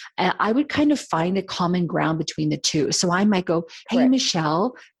know, I would kind of find a common ground between the two. So I might go, hey, Correct.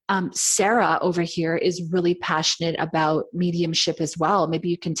 Michelle, Sarah over here is really passionate about mediumship as well. Maybe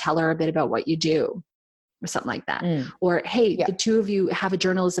you can tell her a bit about what you do, or something like that. Or, hey, the two of you have a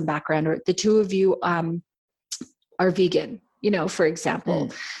journalism background, or the two of you are vegan, for example.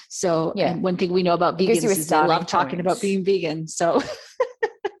 So and one thing we know about vegans is they love talking about being vegan. So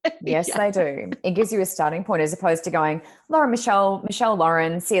yes, they do. It gives you a starting point as opposed to going, Lauren, Michelle,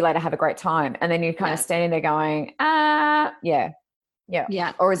 Lauren, see you later, have a great time. And then you're kind of standing there going,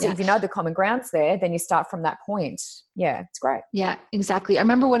 yeah. Or if you know the common ground's there, then you start from that point. Yeah, it's great. Yeah, exactly. I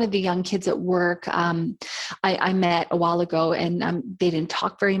remember one of the young kids at work I met a while ago, and they didn't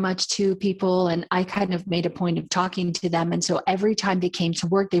talk very much to people. And I kind of made a point of talking to them. And so every time they came to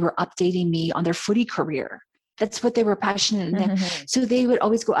work, they were updating me on their footy career. That's what they were passionate in. So they would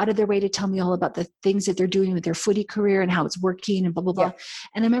always go out of their way to tell me all about the things that they're doing with their footy career and how it's working and blah, blah, blah. Yeah.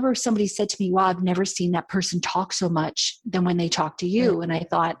 And I remember somebody said to me, wow, I've never seen that person talk so much than when they talk to you. And I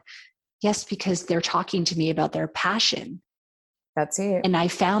thought, yes, because they're talking to me about their passion. That's it. And I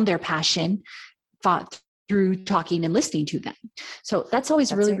found their passion through talking and listening to them. So that's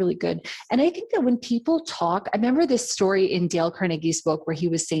always really good. And I think that when people talk, I remember this story in Dale Carnegie's book where he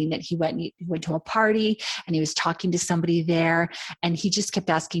was saying that he went to a party and he was talking to somebody there, and he just kept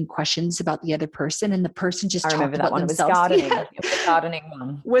asking questions about the other person, and the person just talked about themselves. Gardening. Yeah. It was a gardening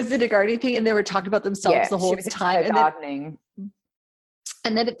one. Was it a gardening thing? And they were talking about themselves the whole time. And gardening.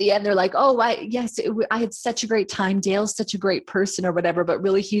 And then at the end, they're like, oh, I had such a great time. Dale's such a great person or whatever, but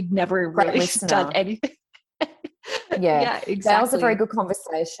really he'd never really done anything. Yeah, exactly. Dale's a very good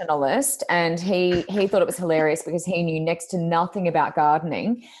conversationalist, and he thought it was hilarious because he knew next to nothing about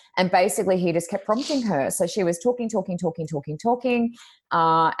gardening, and basically he just kept prompting her. So she was talking,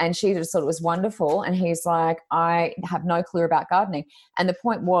 and she just thought it was wonderful. And he's like, I have no clue about gardening. And the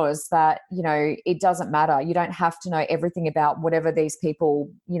point was that, it doesn't matter. You don't have to know everything about whatever these people,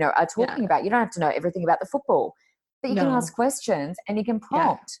 are talking about. You don't have to know everything about the football, but you can ask questions and you can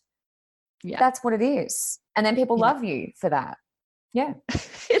prompt. Yeah. That's what it is. And then people love you for that. Yeah.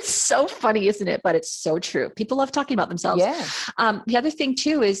 It's so funny, isn't it? But it's so true. People love talking about themselves. Yeah. The other thing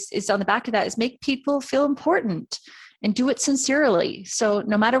too is on the back of that is make people feel important and do it sincerely. So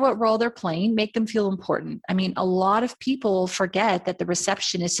no matter what role they're playing, make them feel important. I mean, a lot of people forget that the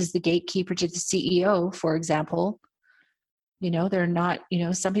receptionist is the gatekeeper to the CEO, for example. They're not,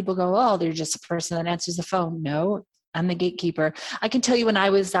 some people go, oh, they're just a person that answers the phone. No, I'm the gatekeeper. I can tell you when I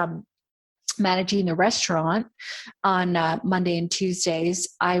was, managing the restaurant on Monday and Tuesdays,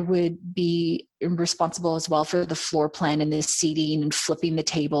 I would be responsible as well for the floor plan and the seating and flipping the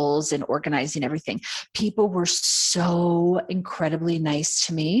tables and organizing everything. People were so incredibly nice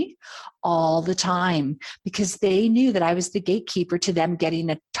to me all the time because they knew that I was the gatekeeper to them getting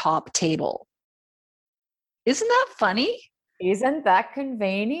a top table. Isn't that funny? Isn't that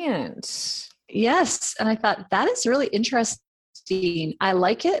convenient? Yes. And I thought that is really interesting. I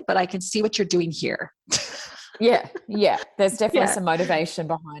like it, but I can see what you're doing here. Yeah. There's definitely some motivation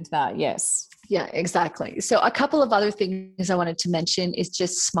behind that. Yes. Yeah, exactly. So a couple of other things I wanted to mention is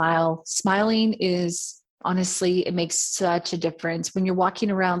just smile. Smiling is honestly, it makes such a difference. When you're walking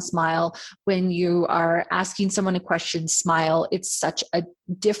around, smile. When you are asking someone a question, smile. It's such a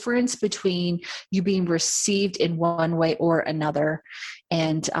difference between you being received in one way or another.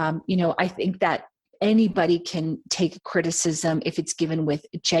 And, I think that anybody can take criticism if it's given with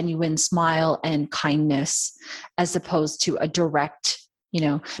a genuine smile and kindness, as opposed to a direct,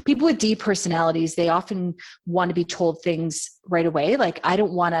 people with deep personalities, they often want to be told things right away. Like, I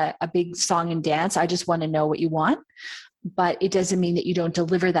don't want a big song and dance. I just want to know what you want. But it doesn't mean that you don't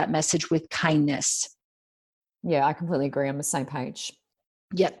deliver that message with kindness. Yeah, I completely agree. I'm on the same page.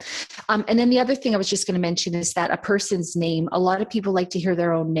 Yep. And then the other thing I was just going to mention is that a person's name, a lot of people like to hear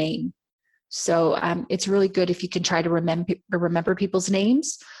their own name. So it's really good if you can try to remember people's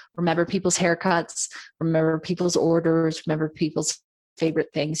names, remember people's haircuts, remember people's orders, remember people's favorite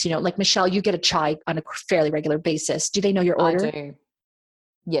things. Like Michelle, you get a chai on a fairly regular basis. Do they know your order? I do.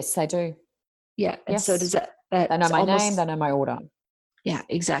 Yes, they do. Yeah. And so does that. They know my name, they know my order. Yeah,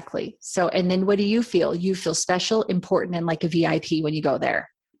 exactly. So, and then what do you feel? You feel special, important, and like a VIP when you go there.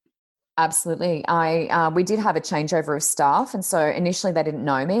 Absolutely. We did have a changeover of staff. And so initially they didn't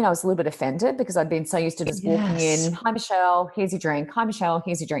know me, and I was a little bit offended because I'd been so used to just walking in. Hi, Michelle, here's your drink. Hi, Michelle,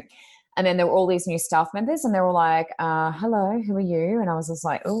 here's your drink. And then there were all these new staff members and they were like, hello, who are you? And I was just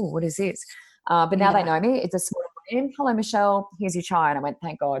like, oh, what is this? But now they know me. It's a small name. Hello, Michelle. Here's your chai. And I went,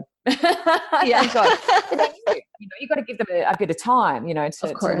 thank God. Yeah. Thank God. But then you got to give them a bit of time,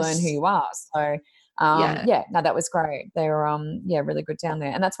 to learn who you are. So, no, that was great. They were, really good down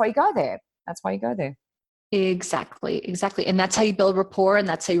there. And that's why you go there. That's why you go there. Exactly. And that's how you build rapport, and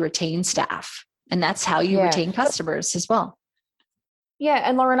that's how you retain staff. And that's how you retain customers as well. Yeah.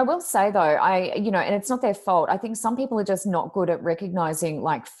 And Lauren, I will say though, and it's not their fault. I think some people are just not good at recognizing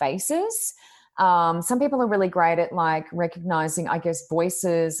like faces. Some people are really great at like recognizing, I guess,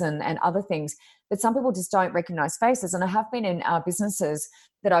 voices and other things, but some people just don't recognize faces. And I have been in businesses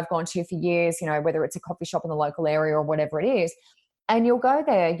that I've gone to for years, whether it's a coffee shop in the local area or whatever it is, and you'll go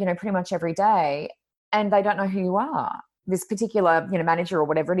there, pretty much every day, and they don't know who you are. This particular, manager or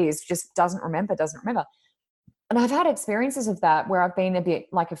whatever it is just doesn't remember. And I've had experiences of that where I've been a bit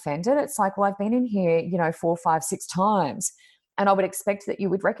like offended. It's like, well, I've been in here, 4, 5, 6 times, and I would expect that you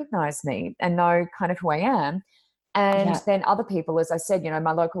would recognize me and know kind of who I am. And then other people, as I said,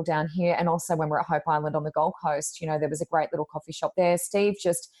 my local down here, and also when we're at Hope Island on the Gold Coast, there was a great little coffee shop there. Steve,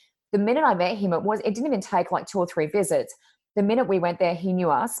 just the minute I met him, it didn't even take like 2 or 3 visits. The minute we went there, he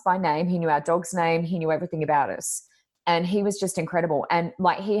knew us by name. He knew our dog's name. He knew everything about us. And he was just incredible. And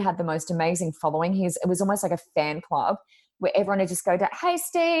like, he had the most amazing following. It was almost like a fan club where everyone would just go down, hey,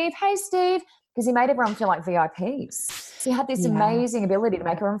 Steve, because he made everyone feel like VIPs. So he had this amazing ability to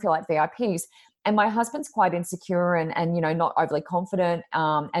make everyone feel like VIPs. And my husband's quite insecure and not overly confident.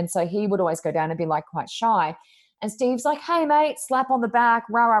 And so he would always go down and be like quite shy. And Steve's like, hey, mate, slap on the back,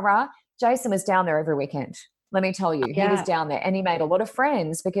 rah, rah, rah. Jason was down there every weekend. Let me tell you, he was down there and he made a lot of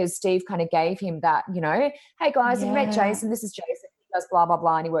friends because Steve kind of gave him that, hey guys, have you met Jason? This is Jason. He does blah, blah,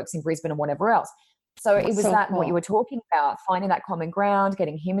 blah. And he works in Brisbane and whatever else. So it was that, cool. What you were talking about, finding that common ground,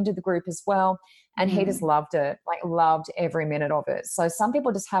 getting him into the group as well. And he just loved it, like loved every minute of it. So some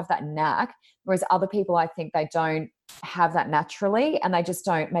people just have that knack, whereas other people, I think they don't have that naturally and they just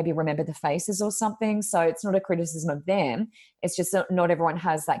don't maybe remember the faces or something. So it's not a criticism of them. It's just not everyone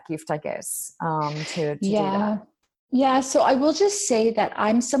has that gift, I guess, to do that. Yeah. So I will just say that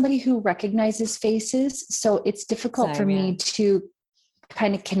I'm somebody who recognizes faces. So it's difficult for me to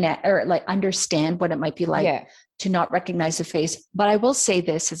kind of connect or like understand what it might be like to not recognize a face. But I will say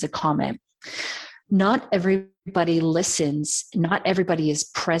this as a comment. Not everybody listens. Not everybody is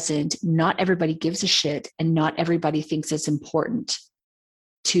present. Not everybody gives a shit. And not everybody thinks it's important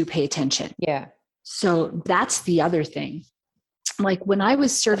to pay attention. Yeah. So that's the other thing. Like when I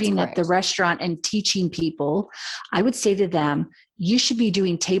was serving at the restaurant and teaching people, I would say to them, you should be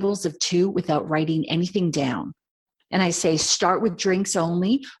doing tables of 2 without writing anything down. And I say, start with drinks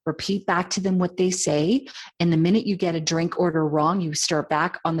only, repeat back to them what they say. And the minute you get a drink order wrong, you start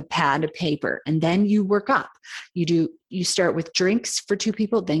back on the pad of paper and then you work up. You start with drinks for 2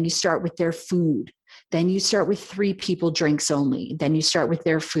 people, then you start with their food. Then you start with 3 people drinks only. Then you start with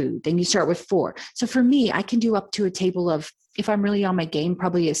their food. Then you start with 4. So for me, I can do up to a table of, if I'm really on my game,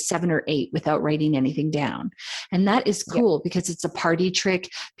 probably a 7 or 8 without writing anything down. And that is cool because it's a party trick.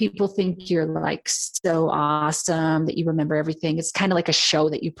 People think you're like so awesome that you remember everything. It's kind of like a show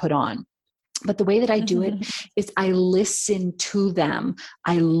that you put on. But the way that I do it is I listen to them.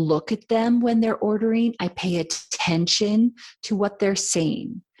 I look at them when they're ordering. I pay attention to what they're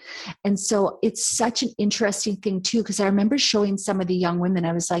saying. And so it's such an interesting thing too, because I remember showing some of the young women,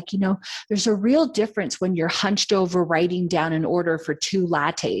 I was like, there's a real difference when you're hunched over writing down an order for 2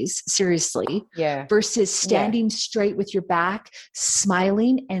 lattes, seriously, versus standing straight with your back,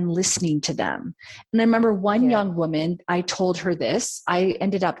 smiling and listening to them. And I remember one young woman, I told her this, I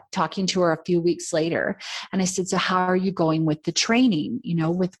ended up talking to her a few weeks later. And I said, so how are you going with the training,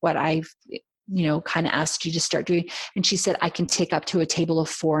 with what I've kind of asked you to start doing? And she said, I can take up to a table of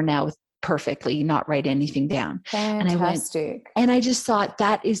 4 now perfectly, not write anything down. Fantastic. And I just thought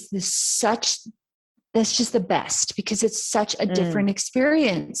that's just the best because it's such a different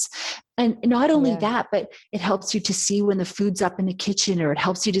experience. And not only that, but it helps you to see when the food's up in the kitchen, or it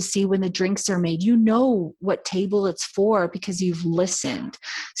helps you to see when the drinks are made, what table it's for because you've listened.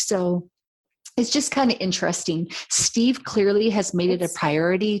 So it's just kind of interesting. Steve clearly has made it a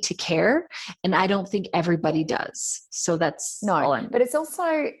priority to care, and I don't think everybody does. So that's but it's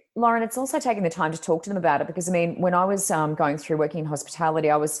also, Lauren, it's also taking the time to talk to them about it because, when I was going through working in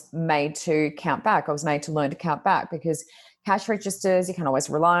hospitality, I was made to count back. I was made to learn to count back because cash registers, you can't always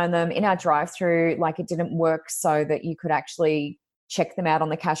rely on them. In our drive-through, it didn't work so that you could actually check them out on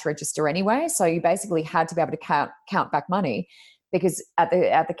the cash register anyway. So you basically had to be able to count back money. Because at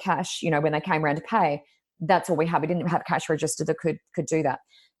the cash, when they came around to pay, that's all we had. We didn't have a cash register that could do that.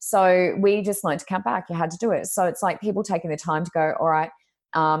 So we just learned to count back. You had to do it. So it's like people taking the time to go, all right,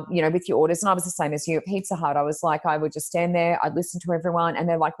 with your orders. And I was the same as you at Pizza Hut. I was like, I would just stand there, I'd listen to everyone, and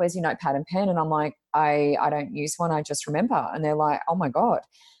they're like, where's your notepad and pen? And I'm like, I don't use one, I just remember. And they're like, oh my God.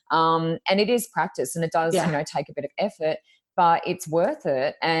 And it is practice, and it does, take a bit of effort, but it's worth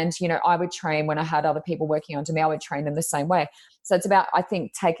it. And, I would train when I had other people working under me, I would train them the same way. So it's about, I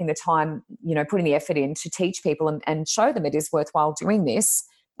think, taking the time, putting the effort in to teach people and show them it is worthwhile doing this.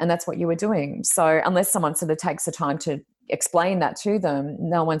 And that's what you were doing. So unless someone sort of takes the time to explain that to them,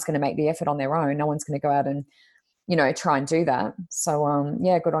 no one's going to make the effort on their own. No one's going to go out and, try and do that. So,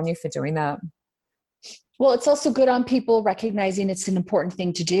 good on you for doing that. Well, it's also good on people recognizing it's an important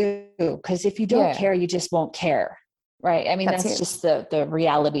thing to do, because if you don't care, you just won't care. Right. I mean, that's just the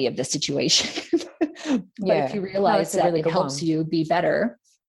reality of the situation. But if you realize that it helps you be better.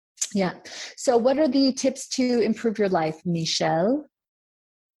 Yeah. So what are the tips to improve your life, Michelle?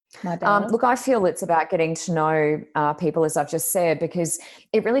 Look, I feel it's about getting to know people, as I've just said, because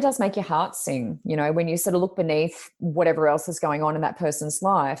it really does make your heart sing. When you sort of look beneath whatever else is going on in that person's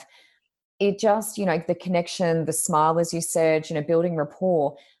life, it just, the connection, the smile, as you said, building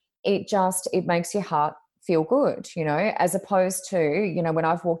rapport, it makes your heart feel good, as opposed to, when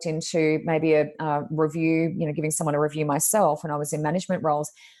I've walked into maybe a review, giving someone a review myself when I was in management roles.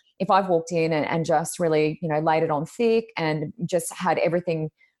 If I've walked in and just really, laid it on thick and just had everything,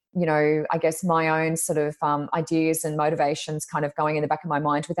 I guess my own sort of ideas and motivations kind of going in the back of my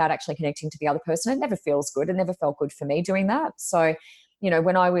mind without actually connecting to the other person, it never feels good. It never felt good for me doing that. So,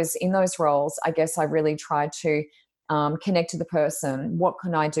 when I was in those roles, I guess I really tried to connect to the person. What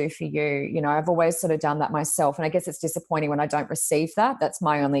can I do for you? I've always sort of done that myself. And I guess it's disappointing when I don't receive that. That's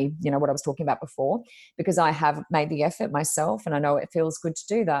my only, what I was talking about before, because I have made the effort myself and I know it feels good to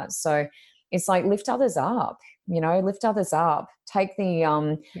do that. So it's like lift others up, lift others up, take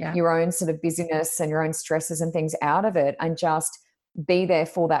the your own sort of busyness and your own stresses and things out of it and just be there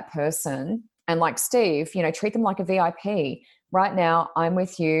for that person. And like Steve, treat them like a VIP. Right now, I'm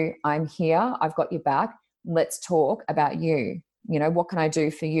with you. I'm here. I've got your back. Let's talk about you. What can I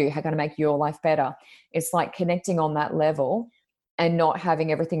do for you? How can I make your life better? It's like connecting on that level and not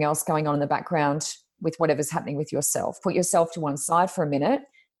having everything else going on in the background with whatever's happening with yourself. Put yourself to one side for a minute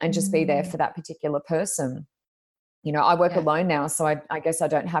and just be there for that particular person. I work alone now, so I guess I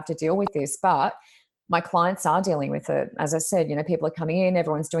don't have to deal with this, but my clients are dealing with it. As I said, people are coming in,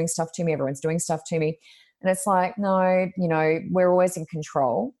 everyone's doing stuff to me. And it's like, no, we're always in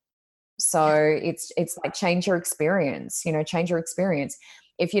control. So it's like change your experience, change your experience.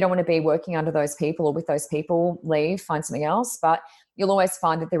 If you don't want to be working under those people or with those people, leave, find something else. But you'll always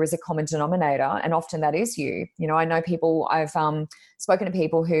find that there is a common denominator, and often that is you. I know people, I've spoken to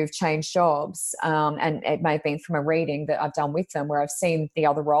people who've changed jobs, and it may have been from a reading that I've done with them where I've seen the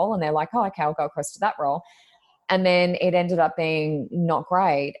other role and they're like, oh, okay, I'll go across to that role. And then it ended up being not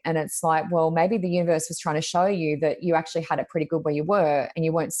great. And it's like, well, maybe the universe was trying to show you that you actually had it pretty good where you were and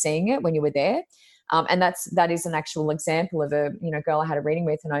you weren't seeing it when you were there. And that is an actual example of a girl I had a reading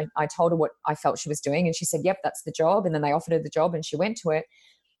with. And I told her what I felt she was doing. And she said, yep, that's the job. And then they offered her the job and she went to it.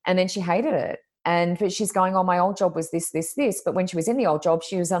 And then she hated it. But she's going, oh, my old job was this. But when she was in the old job,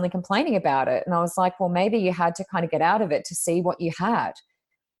 she was only complaining about it. And I was like, well, maybe you had to kind of get out of it to see what you had.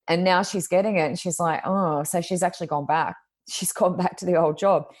 And now she's getting it and she's like, oh, so she's actually gone back. She's gone back to the old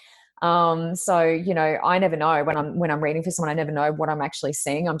job. So, I never know when I'm reading for someone, I never know what I'm actually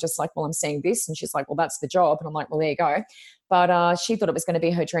seeing. I'm just like, well, I'm seeing this. And she's like, well, that's the job. And I'm like, well, there you go. But she thought it was going to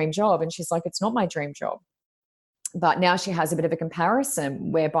be her dream job. And she's like, it's not my dream job. But now she has a bit of a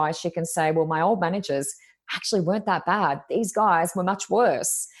comparison whereby she can say, well, my old managers actually weren't that bad. These guys were much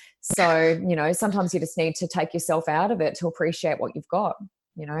worse. So, sometimes you just need to take yourself out of it to appreciate what you've got.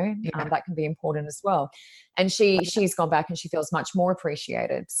 That can be important as well. And she's gone back and she feels much more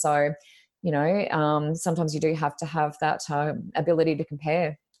appreciated. So, sometimes you do have to have that ability to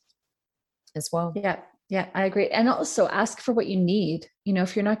compare as well. Yeah, I agree. And also ask for what you need.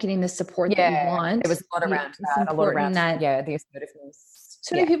 If you're not getting the support that you want. There was a lot around that. The assertiveness.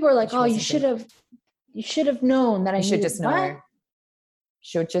 So many people are like, oh, you should have known that I should just know. What?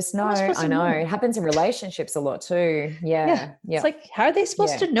 Should just know. I know. It happens in relationships a lot too. Yeah. It's like, how are they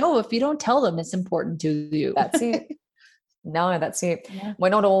supposed to know if you don't tell them it's important to you? That's it. No, that's it. Yeah. We're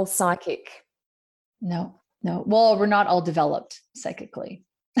not all psychic. No. Well, we're not all developed psychically.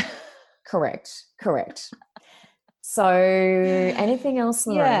 Correct. So anything else,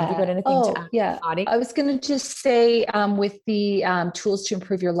 Lauren? Have you got anything to add? Yeah. I was going to just say with the tools to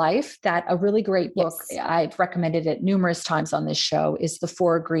improve your life, that a really great book, I've recommended it numerous times on this show, is The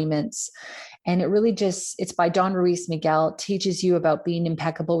 4 Agreements. And it really it's by Don Ruiz Miguel, teaches you about being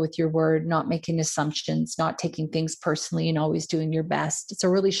impeccable with your word, not making assumptions, not taking things personally, and always doing your best. It's a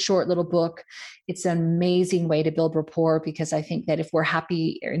really short little book. It's an amazing way to build rapport, because I think that if we're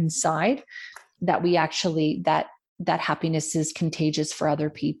happy inside, that we actually, that happiness is contagious for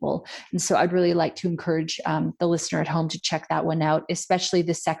other people. And so I'd really like to encourage the listener at home to check that one out, especially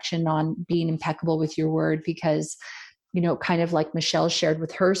the section on being impeccable with your word, because, you know, kind of like Michelle shared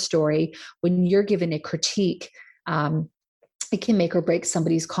with her story, when you're given a critique, it can make or break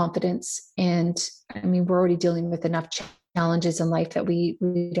somebody's confidence. And I mean, we're already dealing with enough challenges in life that we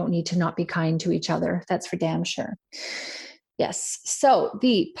don't need to not be kind to each other. That's for damn sure. Yes. So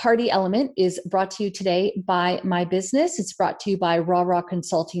the party element is brought to you today by my business. It's brought to you by Raw Raw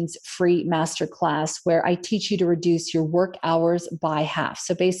Consulting's free masterclass, where I teach you to reduce your work hours by half.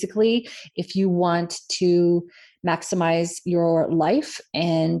 So basically, if you want to maximize your life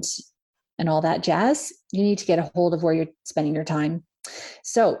and all that jazz, you need to get a hold of where you're spending your time.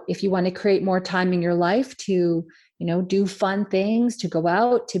 So if you want to create more time in your life to, you know, do fun things, to go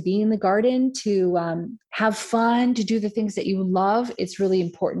out, to be in the garden, to have fun, to do the things that you love, it's really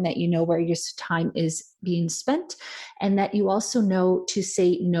important that you know where your time is being spent, and that you also know to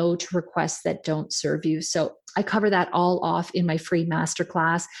say no to requests that don't serve you. So I cover that all off in my free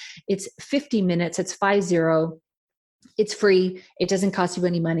masterclass. It's 50 minutes. It's 50. It's free. It doesn't cost you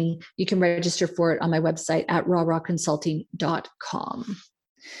any money. You can register for it on my website at rawrawconsulting.com.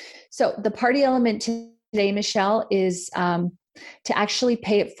 So the party element today, Michelle, is to actually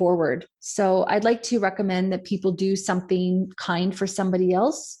pay it forward. So I'd like to recommend that people do something kind for somebody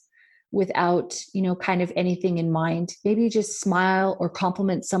else without, you know, kind of anything in mind. Maybe just smile or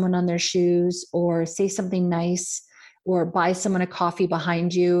compliment someone on their shoes, or say something nice, or buy someone a coffee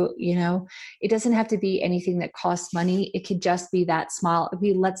behind you. You know, it doesn't have to be anything that costs money. It could just be that smile. If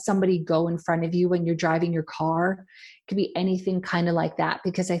you let somebody go in front of you when you're driving your car, it could be anything kind of like that.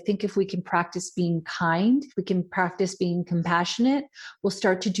 Because I think if we can practice being kind, if we can practice being compassionate, we'll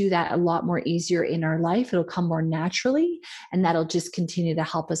start to do that a lot more easier in our life. It'll come more naturally, and that'll just continue to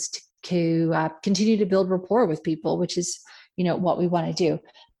help us to continue to build rapport with people, which is, you know, what we want to do.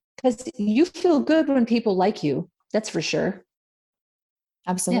 Because you feel good when people like you. That's for sure.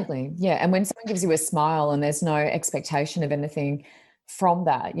 Absolutely. Yeah. And when someone gives you a smile and there's no expectation of anything from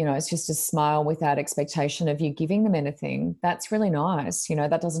that, you know, it's just a smile without expectation of you giving them anything, that's really nice. You know,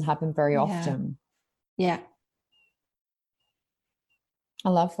 that doesn't happen very often. Yeah. I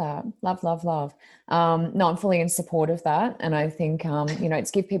love that. Love, love, love. No, I'm fully in support of that. And I think, you know,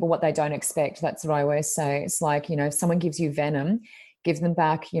 it's give people what they don't expect. That's what I always say. It's like, you know, if someone gives you venom, give them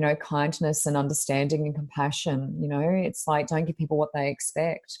back, you know, kindness and understanding and compassion. You know, it's like, don't give people what they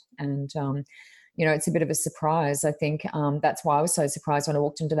expect. And, you know, it's a bit of a surprise. I think that's why I was so surprised when I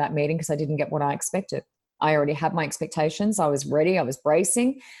walked into that meeting, because I didn't get what I expected. I already had my expectations. I was ready. I was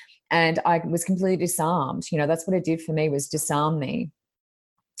bracing, and I was completely disarmed. You know, that's what it did for me, was disarm me.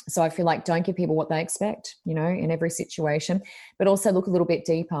 So I feel like, don't give people what they expect, you know, in every situation, but also look a little bit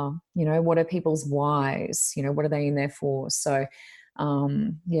deeper. You know, what are people's whys? You know, what are they in there for? So,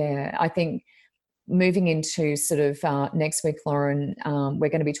 yeah, I think moving into sort of next week, Lauren, we're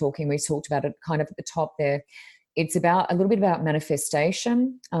going to be talking, we talked about it kind of at the top there. It's about a little bit about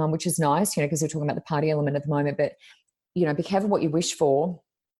manifestation, which is nice, you know, because we're talking about the party element at the moment, but, you know, be careful what you wish for,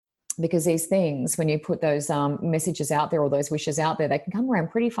 because these things, when you put those messages out there or those wishes out there, they can come around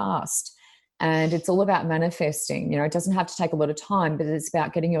pretty fast. And it's all about manifesting. You know, it doesn't have to take a lot of time, but it's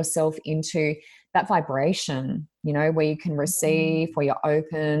about getting yourself into that vibration, you know, where you can receive, where you're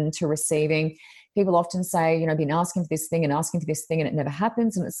open to receiving. People often say, you know, I've been asking for this thing and asking for this thing and it never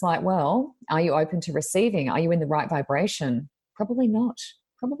happens. And it's like, well, are you open to receiving? Are you in the right vibration? Probably not.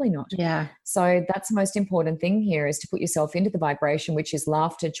 Probably not. Yeah. So that's the most important thing here, is to put yourself into the vibration, which is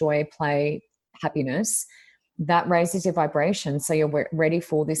laughter, joy, play, happiness. That raises your vibration. So you're ready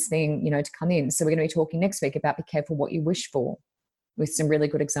for this thing, you know, to come in. So we're going to be talking next week about be careful what you wish for, with some really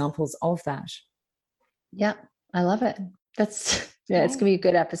good examples of that. Yeah. I love it. It's going to be a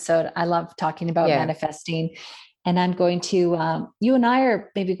good episode. I love talking about manifesting. And I'm going to, you and I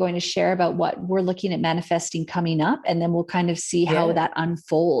are maybe going to share about what we're looking at manifesting coming up. And then we'll kind of see how that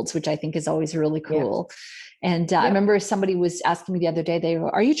unfolds, which I think is always really cool. And I remember somebody was asking me the other day, they were,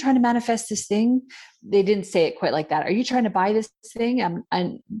 are you trying to manifest this thing? They didn't say it quite like that. Are you trying to buy this thing?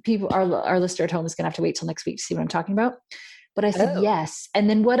 And people, our listener at home is going to have to wait till next week to see what I'm talking about. But I said, yes. And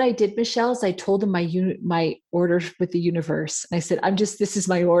then what I did, Michelle, is I told them my order with the universe. And I said, this is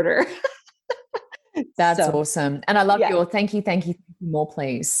my order. That's awesome. And I love your thank you more,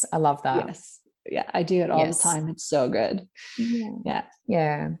 please. I love that. Yes. Yeah, I do it all Yes. the time. It's so good. Yeah.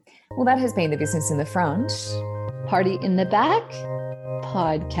 Yeah. Well, that has been the Business in the Front Party in the Back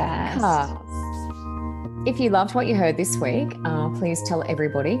podcast. If you loved what you heard this week, please tell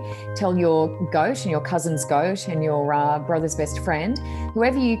everybody. Tell your goat and your cousin's goat and your brother's best friend,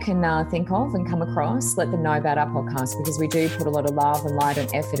 whoever you can think of and come across, let them know about our podcast, because we do put a lot of love and light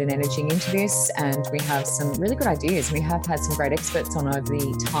and effort and energy into this, and we have some really good ideas. We have had some great experts on over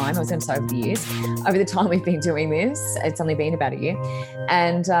the time. I was going to say over the years. Over the time we've been doing this, it's only been about a year.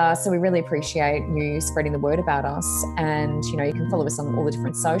 And so we really appreciate you spreading the word about us. And, you can follow us on all the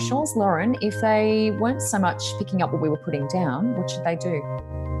different socials. Lauren, if they weren't so much picking up what we were putting down, what should they do?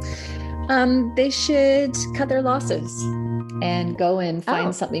 They should cut their losses and go and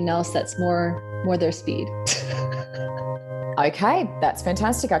find something else that's more their speed. Okay, that's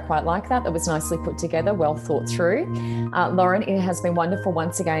fantastic. I quite like that. That was nicely put together, well thought through. Lauren, it has been wonderful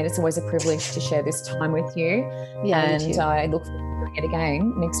once again. It's always a privilege to share this time with you. Yeah, and I look forward to doing it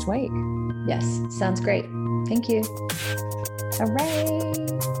again next week. Yes, sounds great. Thank you.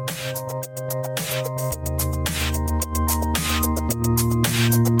 Hooray.